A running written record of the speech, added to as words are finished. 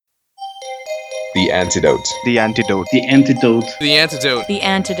The antidote. The antidote. The antidote. The antidote. The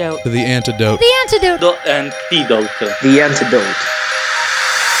antidote. The antidote. The antidote. The antidote. The antidote.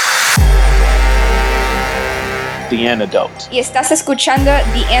 The antidote. Y estás escuchando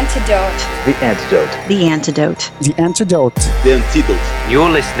The Antidote. The antidote. The antidote. The antidote. The antidote. You're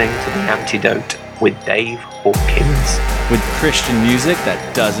listening to The Antidote with Dave Hawkins. With Christian music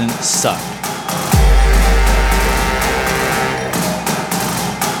that doesn't suck.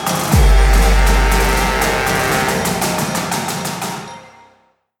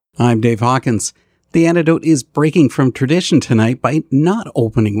 I'm Dave Hawkins. The Antidote is breaking from tradition tonight by not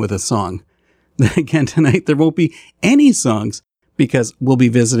opening with a song. Then again, tonight there won't be any songs because we'll be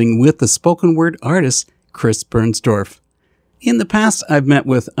visiting with the spoken word artist, Chris Bernstorf. In the past, I've met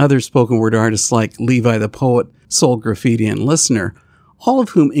with other spoken word artists like Levi the Poet, Soul Graffiti, and Listener, all of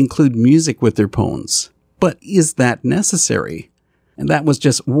whom include music with their poems. But is that necessary? And that was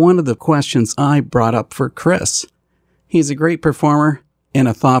just one of the questions I brought up for Chris. He's a great performer and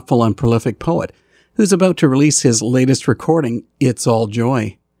a thoughtful and prolific poet who's about to release his latest recording, It's All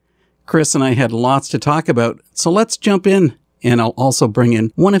Joy. Chris and I had lots to talk about, so let's jump in, and I'll also bring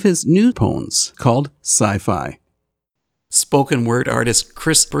in one of his new poems called Sci-Fi. Spoken word artist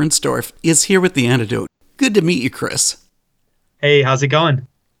Chris Bernstorf is here with The Antidote. Good to meet you, Chris. Hey, how's it going?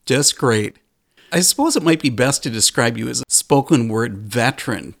 Just great. I suppose it might be best to describe you as a spoken word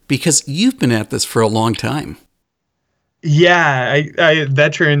veteran, because you've been at this for a long time. Yeah, I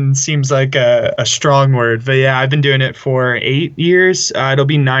veteran seems like a strong word, but yeah, I've been doing it for 8 years. It'll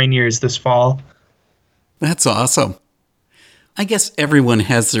be 9 years this fall. That's awesome. I guess everyone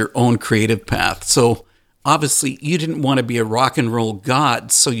has their own creative path, so obviously you didn't want to be a rock and roll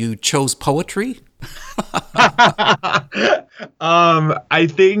god, so you chose poetry? I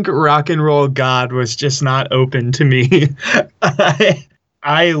think rock and roll god was just not open to me.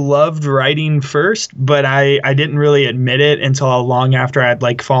 I loved writing first, but I didn't really admit it until long after I'd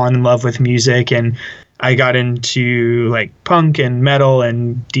like fallen in love with music, and I got into like punk and metal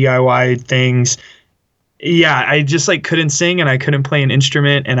and DIY things. Yeah, I just like couldn't sing and I couldn't play an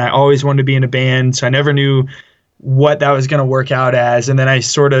instrument, and I always wanted to be in a band, so I never knew what that was going to work out as. And then I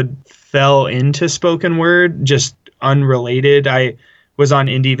sort of fell into spoken word, just unrelated. I was on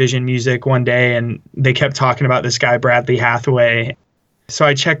Indie Vision Music one day and they kept talking about this guy, Bradley Hathaway. So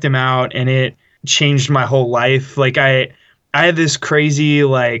I checked him out and it changed my whole life. Like I had this crazy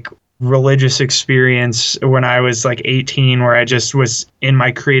like religious experience when I was like 18 where I just was in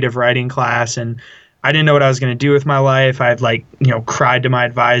my creative writing class and I didn't know what I was going to do with my life. I'd like, cried to my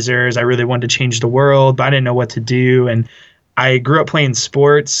advisors. I really wanted to change the world, but I didn't know what to do. And I grew up playing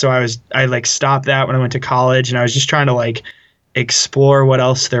sports. So I like stopped that when I went to college, and I was just trying to like explore what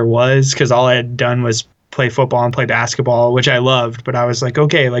else there was, because all I had done was play football and play basketball, which I loved. But I was like,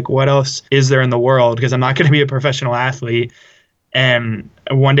 okay, like what else is there in the world? Because I'm not going to be a professional athlete. And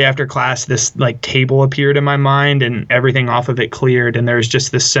one day after class, this like table appeared in my mind and everything off of it cleared. And there was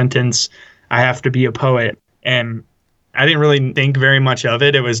just this sentence, I have to be a poet. And I didn't really think very much of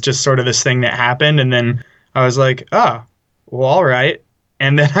it. It was just sort of this thing that happened. And then I was like, oh, well, all right.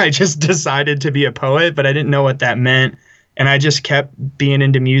 And then I just decided to be a poet, but I didn't know what that meant. And I just kept being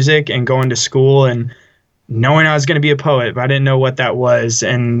into music and going to school and knowing I was going to be a poet, but I didn't know what that was.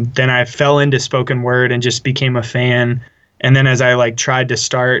 And then I fell into spoken word and just became a fan. And then as I like tried to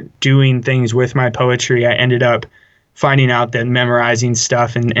start doing things with my poetry, I ended up finding out that memorizing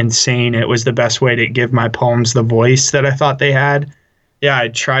stuff and saying it was the best way to give my poems the voice that I thought they had. Yeah, I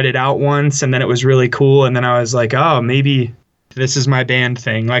tried it out once and then it was really cool. And then I was like, oh, maybe this is my band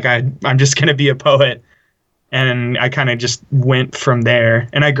thing. Like I'm just going to be a poet. And I kind of just went from there.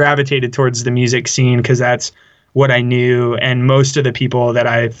 And I gravitated towards the music scene because that's what I knew. And most of the people that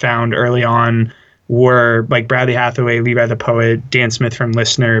I found early on were like Bradley Hathaway, Levi the Poet, Dan Smith from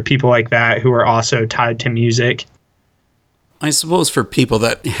Listener, people like that who are also tied to music. I suppose for people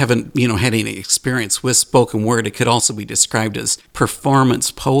that haven't, had any experience with spoken word, it could also be described as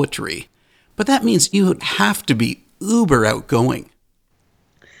performance poetry. But that means you have to be uber outgoing.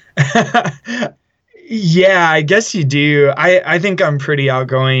 Yeah, I guess you do. I think I'm pretty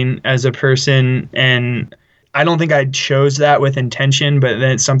outgoing as a person, and I don't think I chose that with intention, but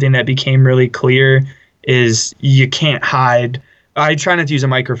then something that became really clear is you can't hide. I try not to use a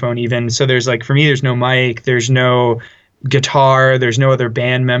microphone even. So there's like, for me, there's no mic, there's no guitar, there's no other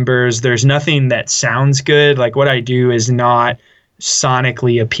band members, there's nothing that sounds good. Like what I do is not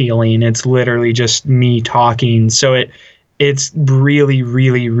sonically appealing. It's literally just me talking. So it's really,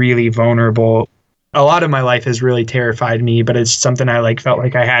 really, really vulnerable. A lot of my life has really terrified me, but it's something I like felt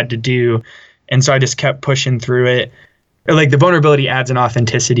like I had to do. And so I just kept pushing through it. Like the vulnerability adds an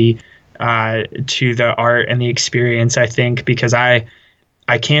authenticity to the art and the experience, I think, because I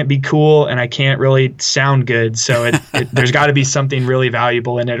can't be cool and I can't really sound good. So there's got to be something really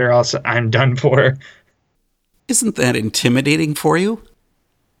valuable in it, or else I'm done for. Isn't that intimidating for you?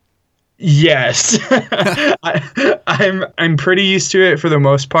 Yes. I'm pretty used to it for the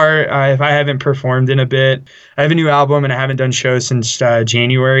most part. If I haven't performed in a bit, I have a new album and I haven't done shows since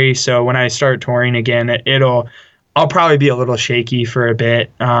January. So when I start touring again, I'll probably be a little shaky for a bit.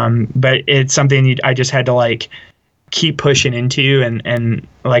 But it's something I just had to like keep pushing into, and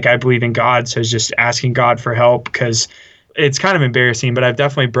like, I believe in God, so it's just asking God for help, because it's kind of embarrassing, but I've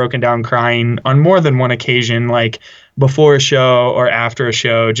definitely broken down crying on more than one occasion, like before a show or after a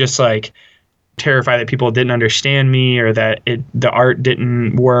show, just like terrified that people didn't understand me, or that the art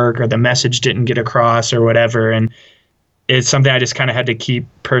didn't work, or the message didn't get across, or whatever. And it's something I just kind of had to keep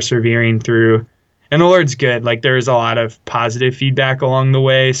persevering through. And the Lord's good. Like, there's a lot of positive feedback along the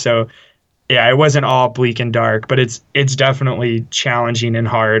way. So yeah, it wasn't all bleak and dark, but it's definitely challenging and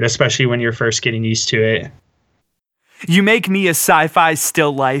hard, especially when you're first getting used to it. You make me a sci-fi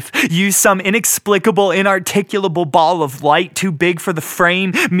still life. You some inexplicable, inarticulable ball of light too big for the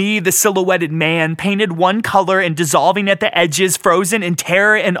frame. Me, the silhouetted man, painted one color and dissolving at the edges, frozen in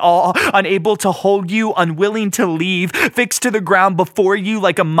terror and awe, unable to hold you, unwilling to leave, fixed to the ground before you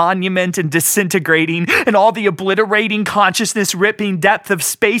like a monument and disintegrating, and all the obliterating, consciousness-ripping depth of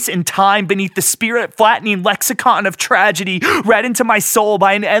space and time beneath the spirit-flattening lexicon of tragedy, read into my soul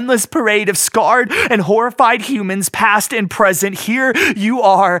by an endless parade of scarred and horrified humans, past and present. Here you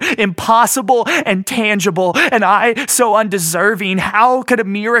are, impossible and tangible, and I so undeserving. How could a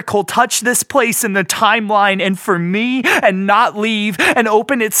miracle touch this place in the timeline and for me and not leave and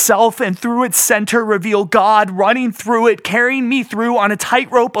open itself, and through its center reveal God running through it, carrying me through on a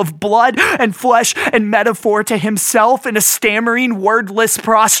tightrope of blood and flesh and metaphor to himself in a stammering, wordless,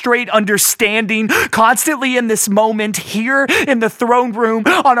 prostrate understanding, constantly in this moment, here in the throne room,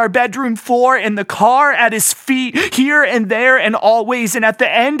 on our bedroom floor, in the car, at his feet, here and there and always, and at the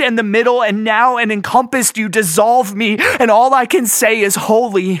end and the middle and now, and encompassed you dissolve me, and all I can say is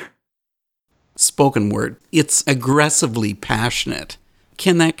holy. Spoken word, it's aggressively passionate.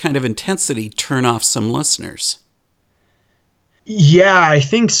 Can that kind of intensity turn off some listeners? Yeah, I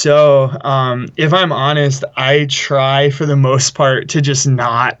think so. If I'm honest, I try for the most part to just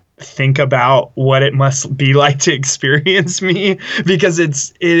not think about what it must be like to experience me, because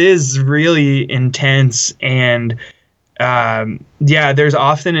it is really intense. And there's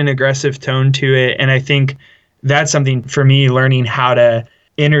often an aggressive tone to it. And I think that's something for me, learning how to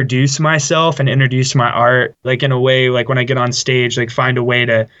introduce myself and introduce my art, like in a way, like when I get on stage, like find a way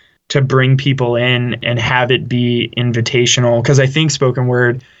to bring people in and have it be invitational. Cause I think spoken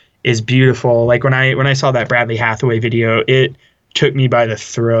word is beautiful. Like when I saw that Bradley Hathaway video, it took me by the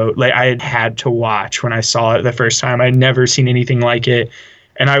throat. Like, I had to watch when I saw it the first time. I'd never seen anything like it.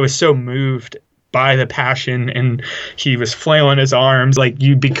 And I was so moved by the passion, and he was flailing his arms. Like,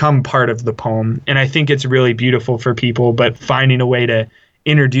 you become part of the poem. And I think it's really beautiful for people, but finding a way to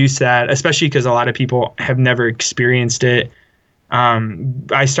introduce that, especially because a lot of people have never experienced it.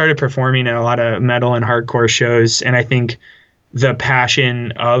 I started performing at a lot of metal and hardcore shows, and I think the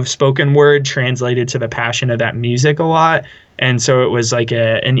passion of spoken word translated to the passion of that music a lot. And so it was like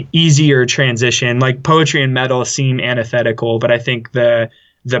an easier transition. Like, poetry and metal seem antithetical, but I think the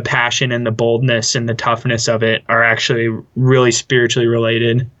passion and the boldness and the toughness of it are actually really spiritually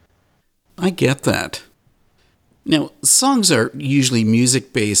related. I get that. Now, songs are usually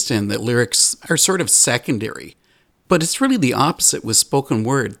music-based and the lyrics are sort of secondary, but it's really the opposite with spoken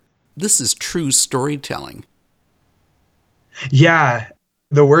word. This is true storytelling. Yeah,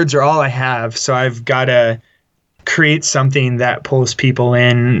 the words are all I have, so I've got to create something that pulls people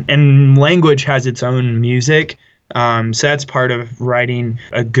in, and language has its own music. So that's part of writing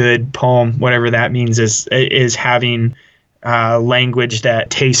a good poem, whatever that means, is having language that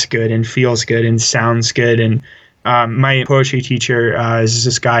tastes good and feels good and sounds good. And my poetry teacher is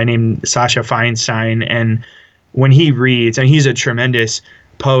this guy named Sasha Feinstein, and when he reads, and he's a tremendous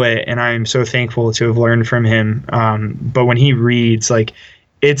poet, and I'm so thankful to have learned from him. But when he reads, like,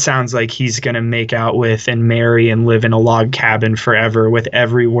 it sounds like he's going to make out with and marry and live in a log cabin forever with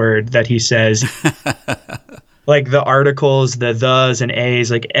every word that he says. Like, the articles, the thes and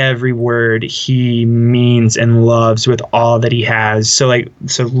a's, like every word he means and loves with all that he has. So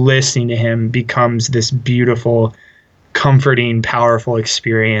listening to him becomes this beautiful, comforting, powerful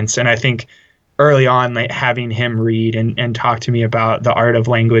experience. And I think early on, like, having him read and talk to me about the art of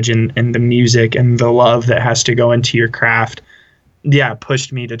language and the music and the love that has to go into your craft,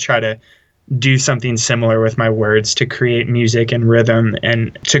 pushed me to try to do something similar with my words to create music and rhythm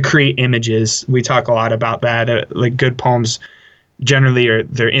and to create images. We talk a lot about that. Like good poems generally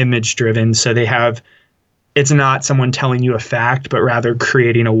they're image driven. So it's not someone telling you a fact, but rather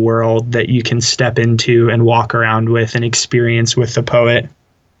creating a world that you can step into and walk around with and experience with the poet.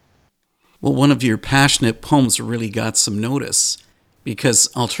 Well, one of your passionate poems really got some notice because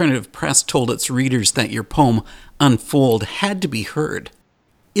Alternative Press told its readers that your poem, Unfold, had to be heard.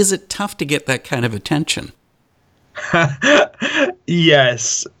 Is it tough to get that kind of attention?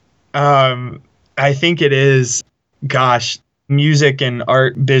 Yes. I think it is. Gosh, music and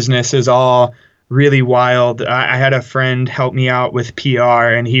art business is all really wild. I had a friend help me out with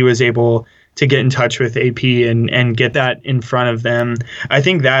PR, and he was able to get in touch with AP and get that in front of them. I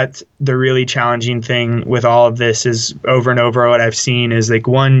think that's the really challenging thing with all of this is over and over what I've seen is like,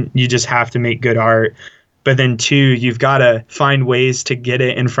 one, you just have to make good art. But then two, you've got to find ways to get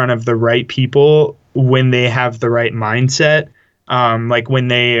it in front of the right people when they have the right mindset. Like when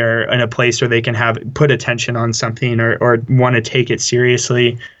they are in a place where they can put attention on something or want to take it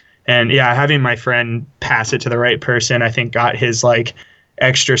seriously. And yeah, having my friend pass it to the right person, I think got his like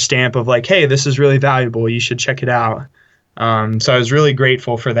extra stamp of like, hey, this is really valuable. You should check it out. So I was really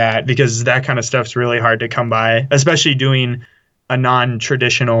grateful for that because that kind of stuff's really hard to come by, especially doing a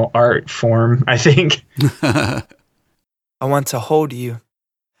non-traditional art form, I think. I want to hold you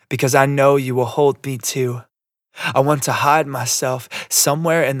because I know you will hold me too. I want to hide myself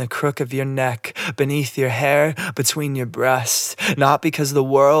somewhere in the crook of your neck, beneath your hair, between your breasts, not because the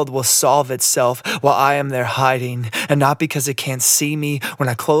world will solve itself while I am there hiding, and not because it can't see me when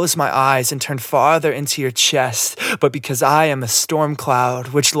I close my eyes and turn farther into your chest, but because I am a storm cloud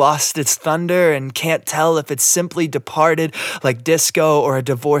which lost its thunder and can't tell if it's simply departed like disco or a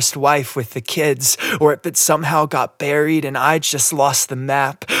divorced wife with the kids, or if it somehow got buried and I just lost the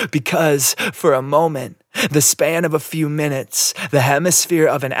map, because for a moment, the span of a few minutes, the hemisphere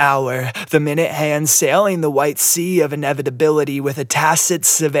of an hour, the minute hand sailing the white sea of inevitability with a tacit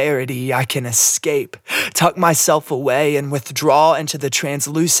severity, I can escape, tuck myself away and withdraw into the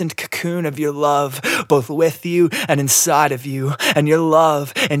translucent cocoon of your love, both with you and inside of you, and your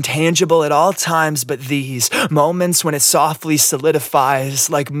love, intangible at all times but these, moments when it softly solidifies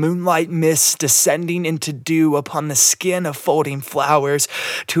like moonlight mist descending into dew upon the skin of folding flowers,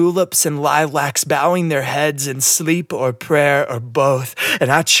 tulips and lilacs bowing their heads in sleep or prayer or both,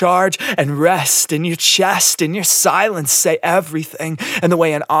 and I charge and rest in your chest, in your silence say everything, and the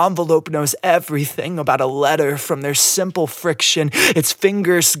way an envelope knows everything about a letter from their simple friction, its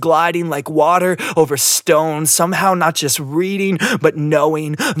fingers gliding like water over stone, somehow not just reading but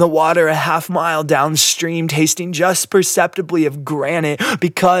knowing, the water a half mile downstream tasting just perceptibly of granite,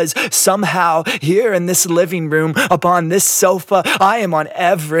 because somehow here in this living room upon this sofa I am on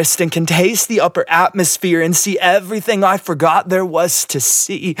Everest and can taste the upper atmosphere and see everything I forgot there was to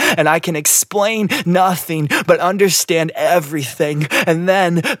see, and I can explain nothing but understand everything. And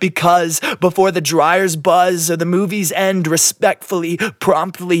then, because before the dryers buzz or the movies end respectfully,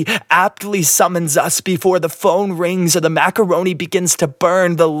 promptly, aptly summons us, before the phone rings or the macaroni begins to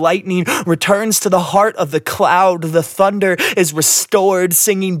burn, the lightning returns to the heart of the cloud, the thunder is restored,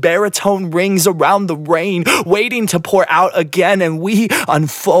 singing baritone rings around the rain, waiting to pour out again, and we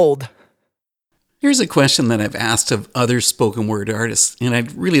unfold. Here's a question that I've asked of other spoken word artists, and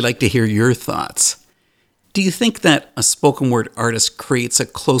I'd really like to hear your thoughts. Do you think that a spoken word artist creates a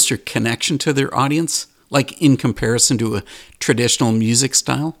closer connection to their audience, like in comparison to a traditional music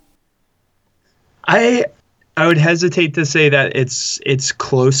style? I would hesitate to say that it's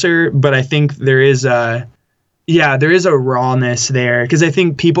closer, but I think there is a rawness there, because I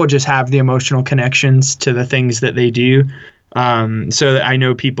think people just have the emotional connections to the things that they do. So I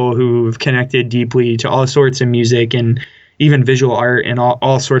know people who've connected deeply to all sorts of music and even visual art and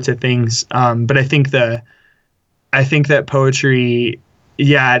all sorts of things. But I think that poetry,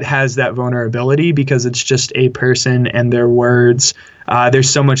 it has that vulnerability because it's just a person and their words. There's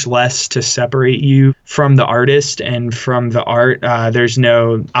so much less to separate you from the artist and from the art. There's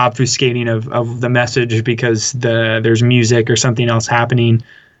no obfuscating of the message because there's music or something else happening.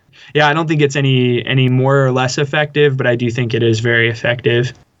 Yeah, I don't think it's any more or less effective, but I do think it is very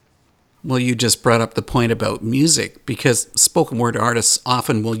effective. Well, you just brought up the point about music, because spoken word artists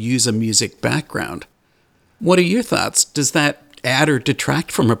often will use a music background. What are your thoughts? Does that add or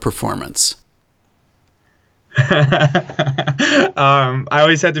detract from a performance? I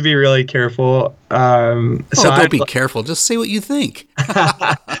always have to be really careful. Don't be careful. Just say what you think.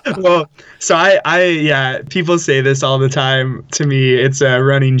 Well, so yeah, people say this all the time to me. It's a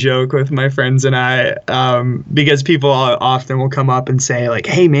running joke with my friends and I, because people often will come up and say like,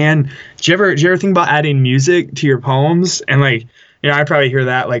 "Hey, man, did you ever think about adding music to your poems?" And like, I probably hear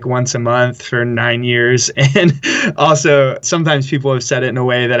that like once a month for 9 years. And also sometimes people have said it in a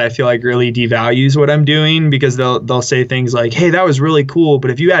way that I feel like really devalues what I'm doing, because they'll say things like, "Hey, that was really cool,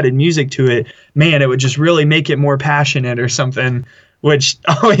 but if you added music to it, man, it would just really make it more passionate," or something, which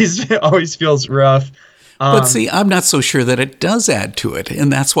always feels rough. But see, I'm not so sure that it does add to it,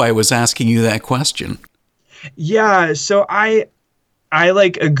 and that's why I was asking you that question. Yeah, so I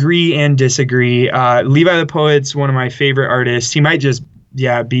like agree and disagree. Levi the Poet's one of my favorite artists. He might just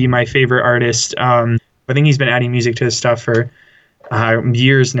be my favorite artist. I think he's been adding music to his stuff for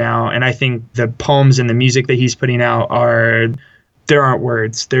years now, and I think the poems and the music that he's putting out there aren't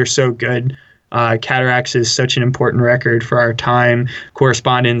words. They're so good. Cataracts is such an important record for our time.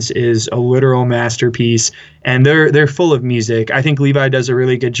 Correspondence is a literal masterpiece, and they're full of music. I think Levi does a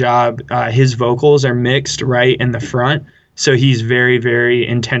really good job. His vocals are mixed right in the front, so he's very, very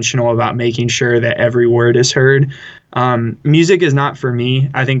intentional about making sure that every word is heard. Music is not for me.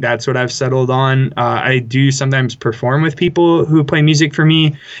 I think that's what I've settled on. I do sometimes perform with people who play music for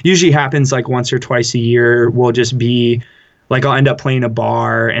me. Usually happens like once or twice a year. We'll just be like, I'll end up playing a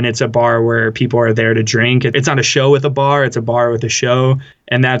bar, and it's a bar where people are there to drink. It's not a show with a bar, it's a bar with a show.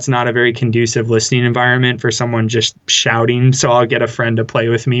 And that's not a very conducive listening environment for someone just shouting. So I'll get a friend to play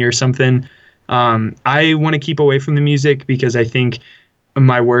with me or something. I want to keep away from the music because I think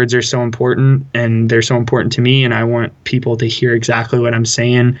my words are so important, and they're so important to me, and I want people to hear exactly what I'm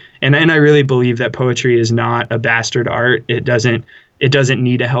saying. And I really believe that poetry is not a bastard art. It doesn't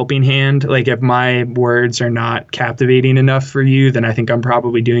need a helping hand. Like, if my words are not captivating enough for you, then I think I'm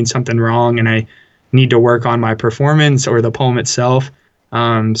probably doing something wrong, and I need to work on my performance or the poem itself.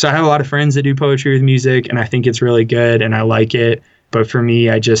 So I have a lot of friends that do poetry with music, and I think it's really good, and I like it. But for me,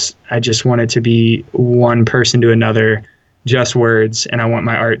 I just want it to be one person to another, just words, and I want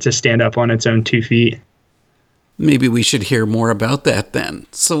my art to stand up on its own 2 feet. Maybe we should hear more about that then.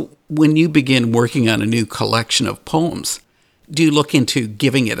 So when you begin working on a new collection of poems, do you look into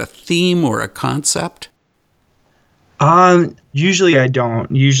giving it a theme or a concept? Usually I don't.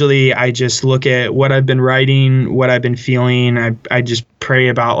 Usually I just look at what I've been writing, what I've been feeling. I just pray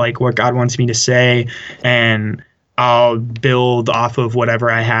about like what God wants me to say, and I'll build off of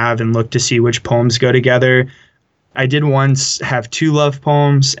whatever I have and look to see which poems go together. I did once have 2 love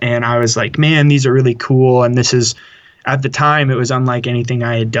poems, and I was like, man, these are really cool. And this is, at the time, it was unlike anything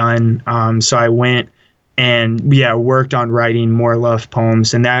I had done. So I went and worked on writing more love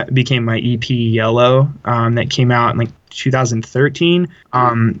poems, and that became my EP Yellow, that came out in like 2013.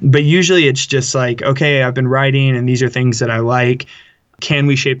 But usually it's just like, okay, I've been writing, and these are things that I like. Can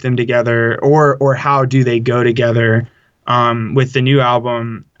we shape them together, or how do they go together? With the new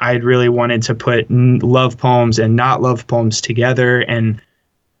album, I really wanted to put love poems and not love poems together. And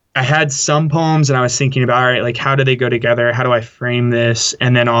I had some poems, and I was thinking about, all right, like, how do they go together? How do I frame this?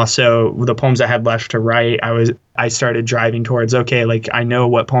 And then also the poems I had left to write, I started driving towards, okay, like, I know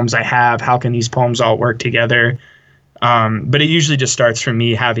what poems I have. How can these poems all work together? But it usually just starts from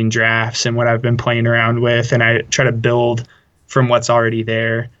me having drafts and what I've been playing around with, and I try to build from what's already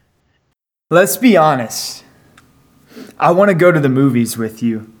there. Let's be honest. I want to go to the movies with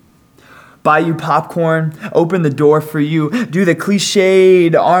you. Buy you popcorn, open the door for you, do the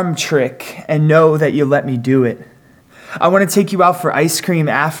cliched arm trick, and know that you let me do it. I want to take you out for ice cream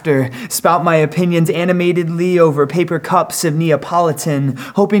after, spout my opinions animatedly over paper cups of Neapolitan,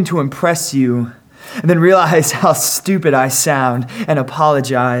 hoping to impress you, and then realize how stupid I sound and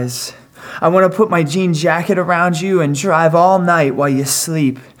apologize. I want to put my jean jacket around you and drive all night while you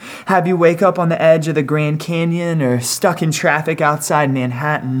sleep. Have you wake up on the edge of the Grand Canyon or stuck in traffic outside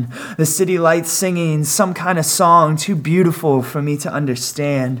Manhattan. The city lights singing some kind of song too beautiful for me to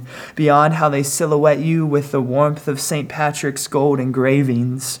understand, beyond how they silhouette you with the warmth of St. Patrick's gold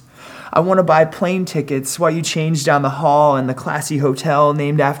engravings. I want to buy plane tickets while you change down the hall in the classy hotel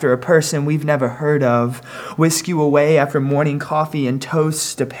named after a person we've never heard of. Whisk you away after morning coffee and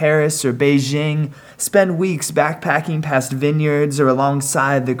toast to Paris or Beijing. Spend weeks backpacking past vineyards or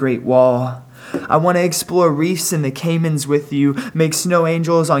alongside the Great Wall. I want to explore reefs in the Caymans with you, make snow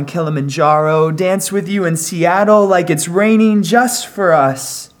angels on Kilimanjaro, dance with you in Seattle like it's raining just for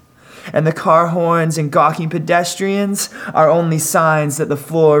us. And the car horns and gawking pedestrians are only signs that the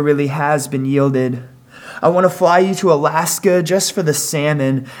floor really has been yielded. I want to fly you to Alaska just for the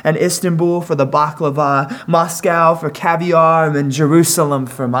salmon, and Istanbul for the baklava, Moscow for caviar, and Jerusalem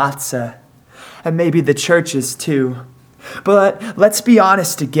for matzah. And maybe the churches too. But let's be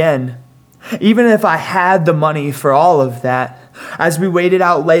honest again. Even if I had the money for all of that, as we waited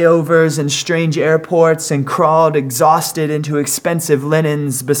out layovers in strange airports and crawled exhausted into expensive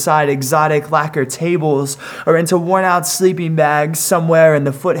linens beside exotic lacquer tables or into worn-out sleeping bags somewhere in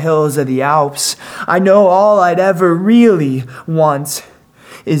the foothills of the Alps, I know all I'd ever really want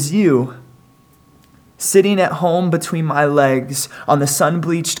is you. Sitting at home between my legs on the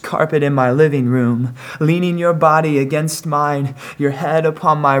sun-bleached carpet in my living room, leaning your body against mine, your head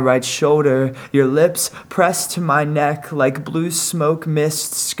upon my right shoulder, your lips pressed to my neck like blue smoke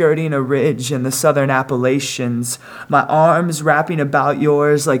mist skirting a ridge in the southern Appalachians, my arms wrapping about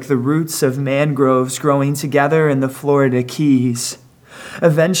yours like the roots of mangroves growing together in the Florida Keys.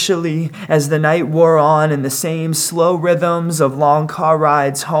 Eventually, as the night wore on in the same slow rhythms of long car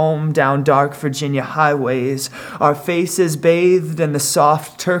rides home down dark Virginia highways, our faces bathed in the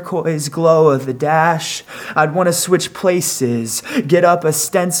soft turquoise glow of the dash, I'd want to switch places, get up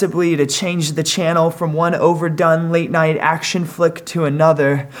ostensibly to change the channel from one overdone late-night action flick to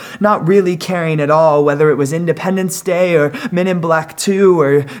another, not really caring at all whether it was Independence Day or Men in Black 2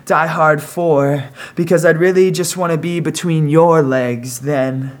 or Die Hard 4, because I'd really just want to be between your legs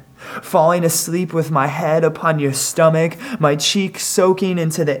then, falling asleep with my head upon your stomach, my cheek soaking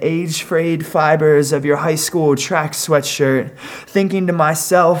into the age-frayed fibers of your high school track sweatshirt, thinking to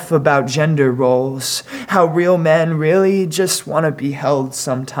myself about gender roles, how real men really just want to be held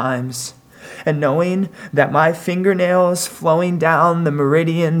sometimes. And knowing that my fingernails flowing down the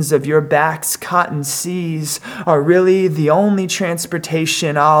meridians of your back's cotton seas are really the only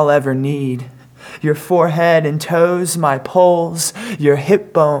transportation I'll ever need. Your forehead and toes, my poles, your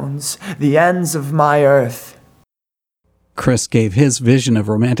hip bones, the ends of my earth. Chris gave his vision of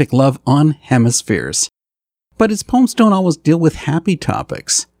romantic love on hemispheres. But his poems don't always deal with happy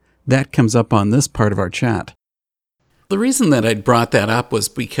topics. That comes up on this part of our chat. The reason that I'd brought that up was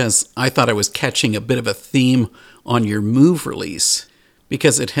because I thought I was catching a bit of a theme on your Move release,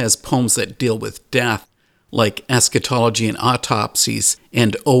 because it has poems that deal with death, like Eschatology and Autopsies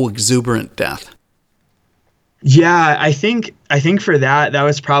and Oh Exuberant Death. Yeah, I think for that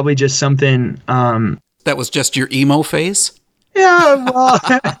was probably just something. That was just your emo phase? Yeah, well,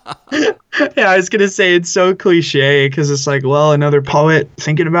 yeah, I was gonna say it's so cliche because it's like, well, another poet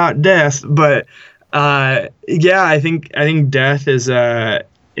thinking about death, but yeah, I think death is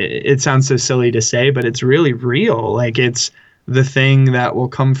it sounds so silly to say, but it's really real. Like, it's the thing that will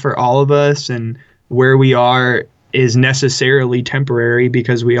come for all of us, and where we are is necessarily temporary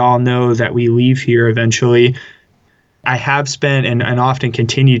because we all know that we leave here eventually. I have spent and often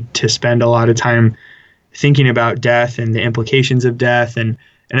continue to spend a lot of time thinking about death and the implications of death. And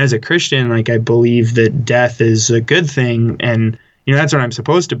as a Christian, like, I believe that death is a good thing. And, you know, that's what I'm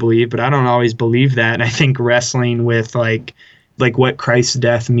supposed to believe, but I don't always believe that. And I think wrestling with like what Christ's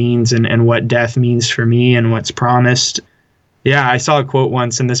death means and what death means for me and what's promised. Yeah, I saw a quote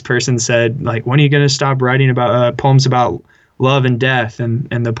once, and this person said, like, when are you going to stop writing about poems about love and death?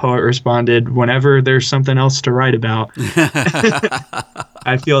 And the poet responded, whenever there's something else to write about.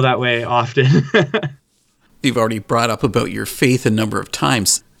 I feel that way often. You've already brought up about your faith a number of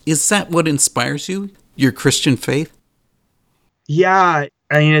times. Is that what inspires you, your Christian faith? Yeah,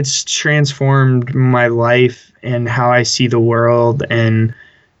 I mean, it's transformed my life and how I see the world. And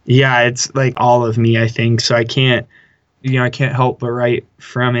yeah, it's like all of me, I think. So I can't help but write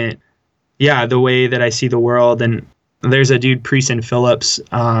from it. Yeah, the way that I see the world. And there's a dude, Preston Phillips.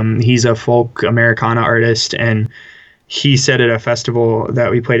 He's a folk Americana artist, and he said at a festival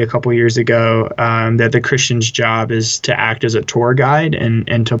that we played a couple years ago that the Christian's job is to act as a tour guide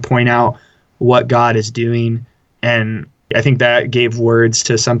and to point out what God is doing. And I think that gave words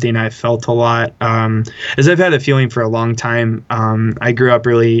to something I felt a lot. As I've had a feeling for a long time. I grew up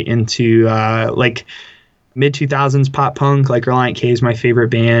really into like mid-2000s pop punk. Like Relient K is my favorite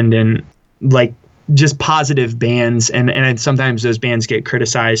band, and like just positive bands. And sometimes those bands get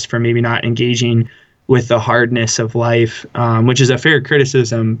criticized for maybe not engaging with the hardness of life, which is a fair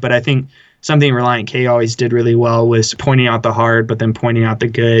criticism. But I think something Relient K always did really well was pointing out the hard, but then pointing out the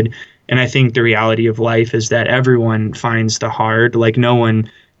good. And I think the reality of life is that everyone finds the hard. Like, no one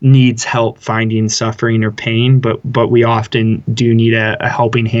needs help finding suffering or pain, but we often do need a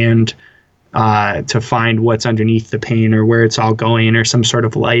helping hand to find what's underneath the pain or where it's all going, or some sort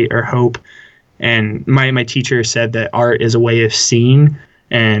of light or hope. And my teacher said that art is a way of seeing,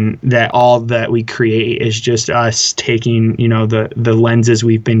 and that all that we create is just us taking, you know, the lenses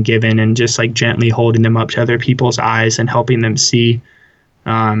we've been given and just like gently holding them up to other people's eyes and helping them see.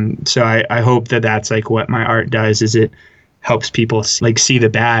 So I hope that that's like what my art does, is it helps people like see the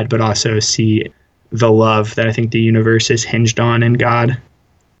bad, but also see the love that I think the universe is hinged on in God.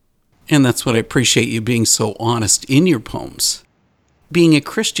 And that's what I appreciate you being so honest in your poems. Being a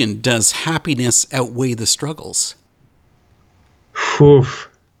Christian, does happiness outweigh the struggles? Whew.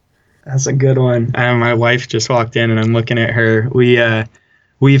 That's a good one. My wife just walked in and I'm looking at her.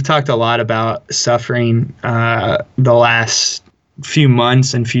 We've talked a lot about suffering the last few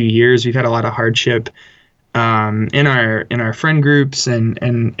months and few years. We've had a lot of hardship in our friend groups,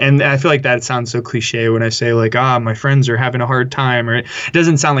 and I feel like that sounds so cliche when I say like, my friends are having a hard time, or it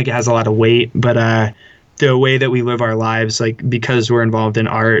doesn't sound like it has a lot of weight, but the way that we live our lives, like, because we're involved in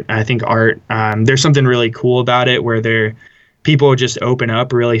art, I think art, there's something really cool about it where people just open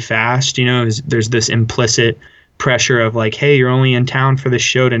up really fast. There's this implicit pressure of like, hey, you're only in town for this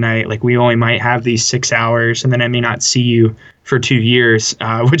show tonight. Like, we only might have these 6 hours, and then I may not see you for 2 years,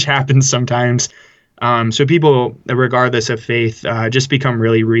 which happens sometimes. So people, regardless of faith, just become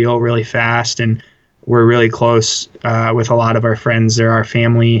really real, really fast. And we're really close with a lot of our friends. They're our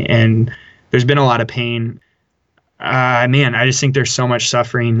family, and there's been a lot of pain. Man, I just think there's so much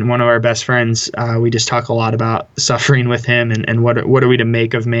suffering. One of our best friends, we just talk a lot about suffering with him and what are we to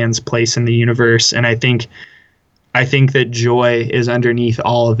make of man's place in the universe. And I think that joy is underneath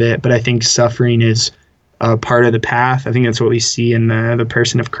all of it, but I think suffering is part of the path. I think that's what we see in the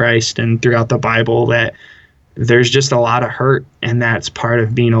person of Christ and throughout the Bible, that there's just a lot of hurt, and that's part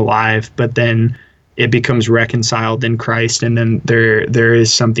of being alive. But then it becomes reconciled in Christ, and then there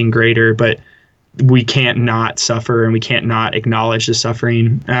is something greater. But we can't not suffer, and we can't not acknowledge the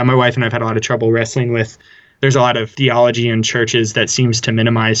suffering. My wife and I have had a lot of trouble wrestling with, there's a lot of theology in churches that seems to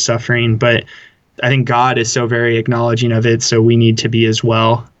minimize suffering, but I think God is so very acknowledging of it, so we need to be as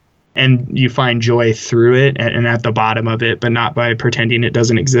well. And you find joy through it and at the bottom of it, but not by pretending it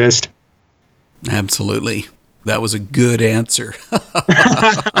doesn't exist. Absolutely. That was a good answer.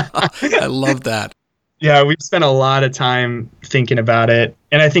 I love that. Yeah, we've spent a lot of time thinking about it.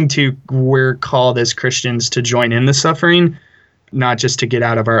 And I think, too, we're called as Christians to join in the suffering, not just to get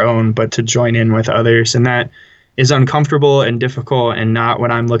out of our own, but to join in with others. And that is uncomfortable and difficult and not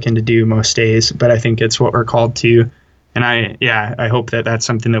what I'm looking to do most days, but I think it's what we're called to. And I hope that that's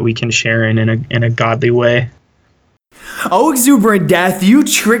something that we can share in a godly way. Oh, exuberant death, you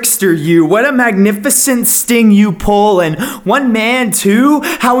trickster, you. What a magnificent sting you pull. And one man, too.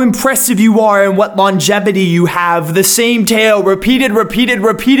 How impressive you are, and what longevity you have. The same tale, repeated. With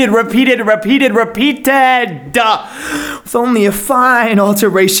only a fine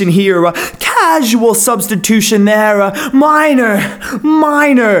alteration here. A casual substitution there. A minor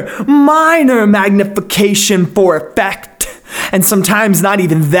magnification for effect. And sometimes not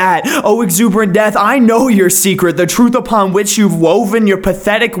even that. Oh, exuberant death, I know your secret, the truth upon which you've woven your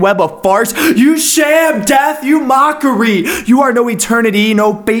pathetic web of farce. You sham, death, you mockery. You are no eternity,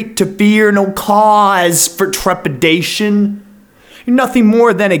 no fate to fear, no cause for trepidation. You're nothing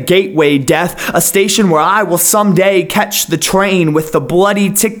more than a gateway, death, a station where I will someday catch the train with the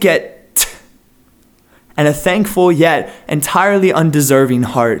bloody ticket and a thankful yet entirely undeserving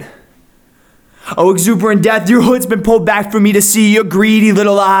heart. Oh, exuberant death, your hood's been pulled back for me to see your greedy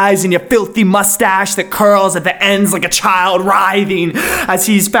little eyes and your filthy mustache that curls at the ends like a child writhing. As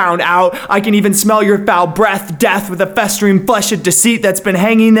he's found out, I can even smell your foul breath, death, with the festering flesh of deceit that's been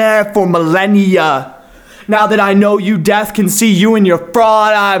hanging there for millennia. Now that I know you, death, can see you and your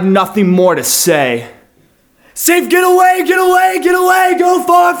fraud, I have nothing more to say. Safe, get away, go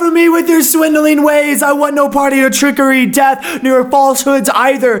far from me with your swindling ways. I want no part of your trickery, death, nor your falsehoods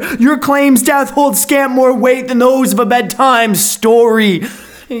either. Your claims, death, hold scant more weight than those of a bedtime story.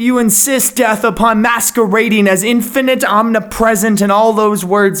 You insist, death, upon masquerading as infinite, omnipresent, and all those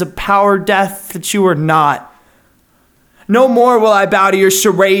words of power, death, that you are not. No more will I bow to your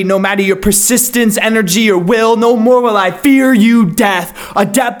charade, no matter your persistence, energy, or will. No more will I fear you, death, a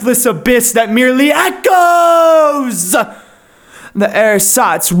depthless abyss that merely echoes the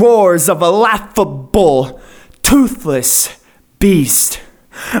ersatz roars of a laughable, toothless beast.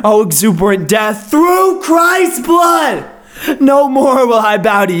 Oh, exuberant death, through Christ's blood, no more will I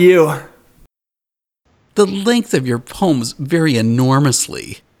bow to you. The length of your poems vary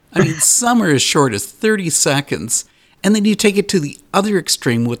enormously. I mean, some are as short as 30 seconds. And then you take it to the other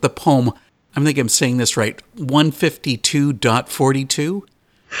extreme with the poem, I think I'm saying this right, 152.42?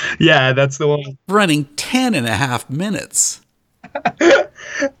 Yeah, that's the one. Running 10 and a half minutes.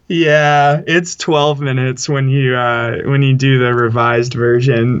 Yeah, it's 12 minutes when you do the revised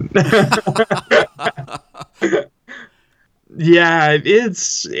version. Yeah,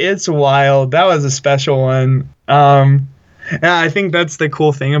 it's wild. That was a special one. Yeah, I think that's the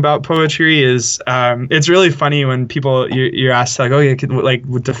cool thing about poetry is it's really funny when people you're asked like, oh, you could like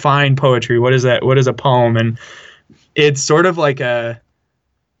define poetry. What is that? What is a poem? And it's sort of like a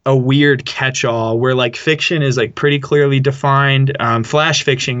weird catch-all where like fiction is like pretty clearly defined. Flash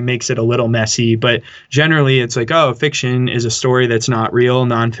fiction makes it a little messy, but generally it's like, oh, fiction is a story that's not real.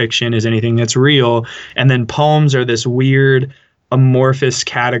 Nonfiction is anything that's real. And then poems are this weird amorphous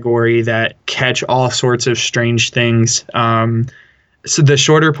category that catch all sorts of strange things. So the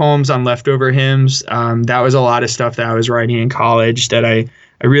shorter poems on leftover hymns, that was a lot of stuff that I was writing in college that I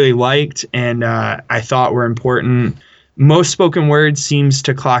really liked and I thought were important. Most spoken word seems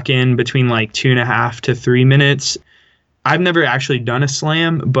to clock in between like 2.5 to 3 minutes. I've never actually done a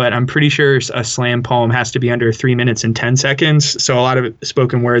slam, but I'm pretty sure a slam poem has to be under 3 minutes and 10 seconds. So a lot of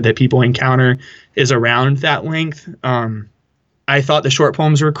spoken word that people encounter is around that length. I thought the short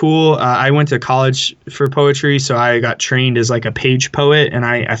poems were cool. I went to college for poetry, so I got trained as like a page poet, and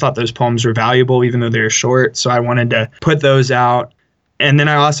I thought those poems were valuable even though they're short. So I wanted to put those out. And then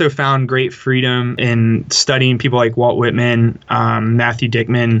I also found great freedom in studying people like Walt Whitman, Matthew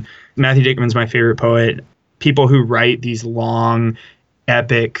Dickman. Matthew Dickman's my favorite poet. People who write these long,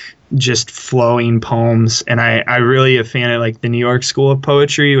 epic, just flowing poems. And I really a fan of like the New York School of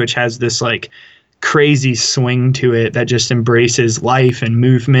Poetry, which has this like crazy swing to it that just embraces life and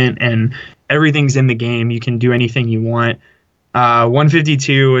movement and everything's in the game. You can do anything you want.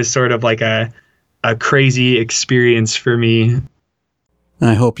 152 is sort of like a crazy experience for me.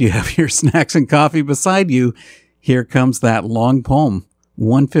 I hope you have your snacks and coffee beside you. Here comes that long poem,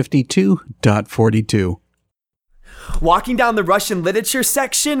 152.42. Walking down the Russian literature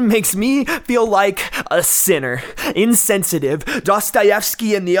section makes me feel like a sinner. Insensitive.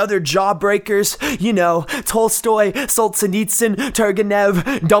 Dostoevsky and the other jawbreakers. You know, Tolstoy, Solzhenitsyn, Turgenev,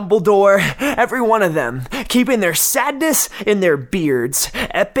 Dumbledore. Every one of them. Keeping their sadness in their beards.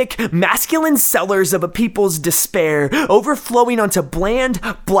 Epic, masculine sellers of a people's despair. Overflowing onto bland,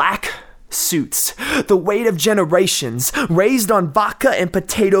 black suits. The weight of generations raised on vodka and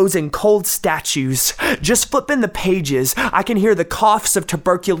potatoes and cold statues. Just flipping the pages, I can hear the coughs of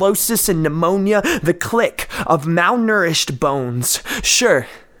tuberculosis and pneumonia, the click of malnourished bones. Sure,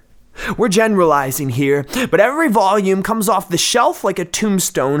 we're generalizing here, but every volume comes off the shelf like a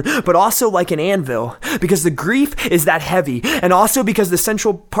tombstone, but also like an anvil, because the grief is that heavy, and also because the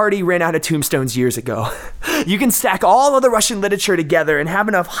Central Party ran out of tombstones years ago. You can stack all of the Russian literature together and have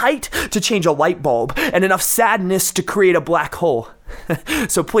enough height to change a light bulb, and enough sadness to create a black hole.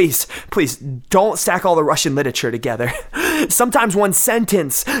 So please don't stack all the Russian literature together. Sometimes one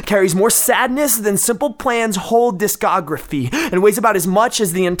sentence carries more sadness than Simple Plan's whole discography and weighs about as much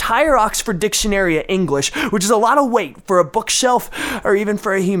as the entire Oxford Dictionary of English, which is a lot of weight for a bookshelf or even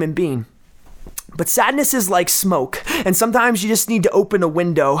for a human being. But sadness is like smoke, and sometimes you just need to open a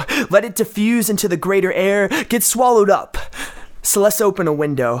window, let it diffuse into the greater air, get swallowed up. So let's open a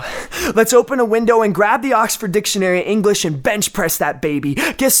window. Let's open a window and grab the Oxford Dictionary of English and bench press that baby.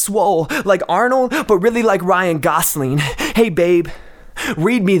 Get swole like Arnold, but really like Ryan Gosling. Hey babe,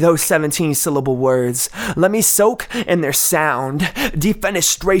 read me those 17-syllable words. Let me soak in their sound.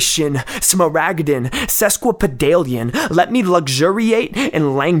 Defenestration, smaragdin, sesquipedalian. Let me luxuriate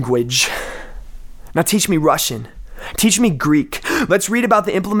in language. Now teach me Russian. Teach me Greek. Let's read about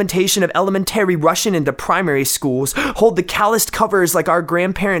the implementation of elementary Russian into primary schools. Hold the calloused covers like our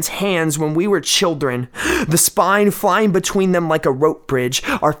grandparents' hands when we were children. The spine flying between them like a rope bridge.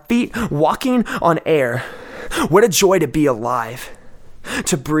 Our feet walking on air. What a joy to be alive.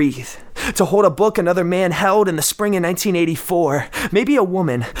 To breathe. To hold a book another man held in the spring of 1984. Maybe a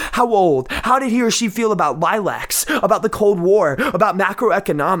woman. How old? How did he or she feel about lilacs? About the Cold War? About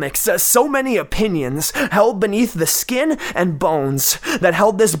macroeconomics? So many opinions held beneath the skin and bones that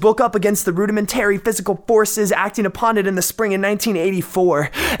held this book up against the rudimentary physical forces acting upon it in the spring of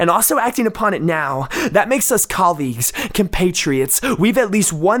 1984 and also acting upon it now. That makes us colleagues, compatriots. We've at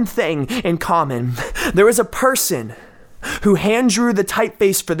least one thing in common. There is a person who hand drew the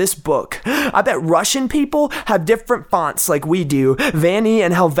typeface for this book. I bet Russian people have different fonts like we do. Vanny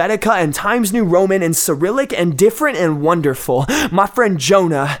and Helvetica and Times New Roman and Cyrillic and different and wonderful. My friend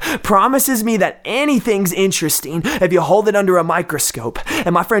Jonah promises me that anything's interesting if you hold it under a microscope.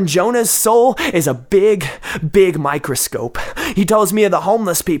 And my friend Jonah's soul is a big, big microscope. He tells me of the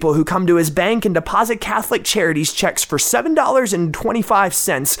homeless people who come to his bank and deposit Catholic Charities checks for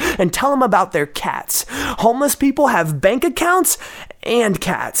 $7.25 and tell him about their cats. Homeless people have bank accounts and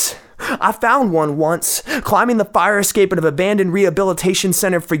cats. I found one once, climbing the fire escape at an abandoned rehabilitation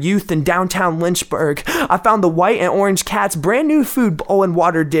center for youth in downtown Lynchburg. I found the white and orange cat's brand new food bowl and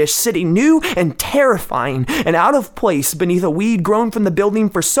water dish sitting new and terrifying and out of place beneath a weed grown from the building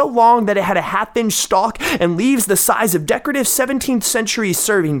for so long that it had a half-inch stalk and leaves the size of decorative 17th century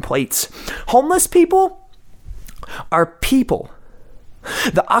serving plates. Homeless people are people.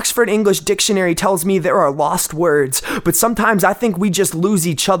 The Oxford English Dictionary tells me there are lost words, but sometimes I think we just lose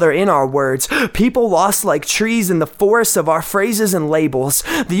each other in our words. People lost like trees in the forests of our phrases and labels.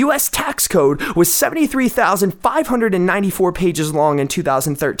 The U.S. tax code was 73,594 pages long in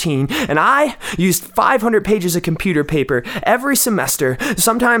 2013, and I used 500 pages of computer paper every semester,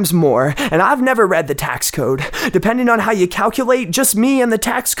 sometimes more, and I've never read the tax code. Depending on how you calculate, just me and the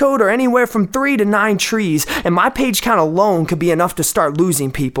tax code are anywhere from 3 to 9 trees, and my page count alone could be enough to start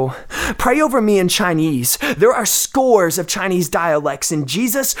losing people. Pray over me in Chinese. There are scores of Chinese dialects, and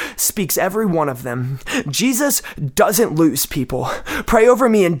Jesus speaks every one of them. Jesus doesn't lose people. Pray over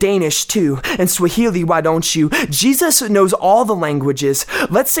me in Danish too, and Swahili, why don't you? Jesus knows all the languages.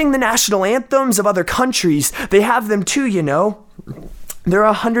 Let's sing the national anthems of other countries. They have them too, you know. There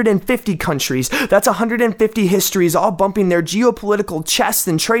are 150 countries. That's 150 histories all bumping their geopolitical chests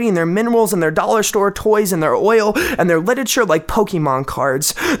and trading their minerals and their dollar store toys and their oil and their literature like Pokemon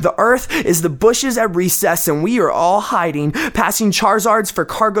cards. The earth is the bushes at recess and we are all hiding, passing Charizards for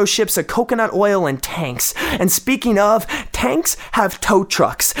cargo ships of coconut oil and tanks. And speaking of, tanks have tow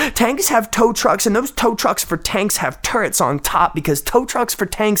trucks. Tanks have tow trucks, and those tow trucks for tanks have turrets on top because tow trucks for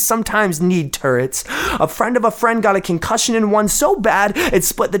tanks sometimes need turrets. A friend of a friend got a concussion in one so bad it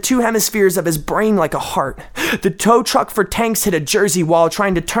split the 2 hemispheres of his brain like a heart. The tow truck for tanks hit a Jersey wall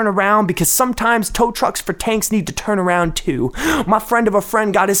trying to turn around because sometimes tow trucks for tanks need to turn around too. My friend of a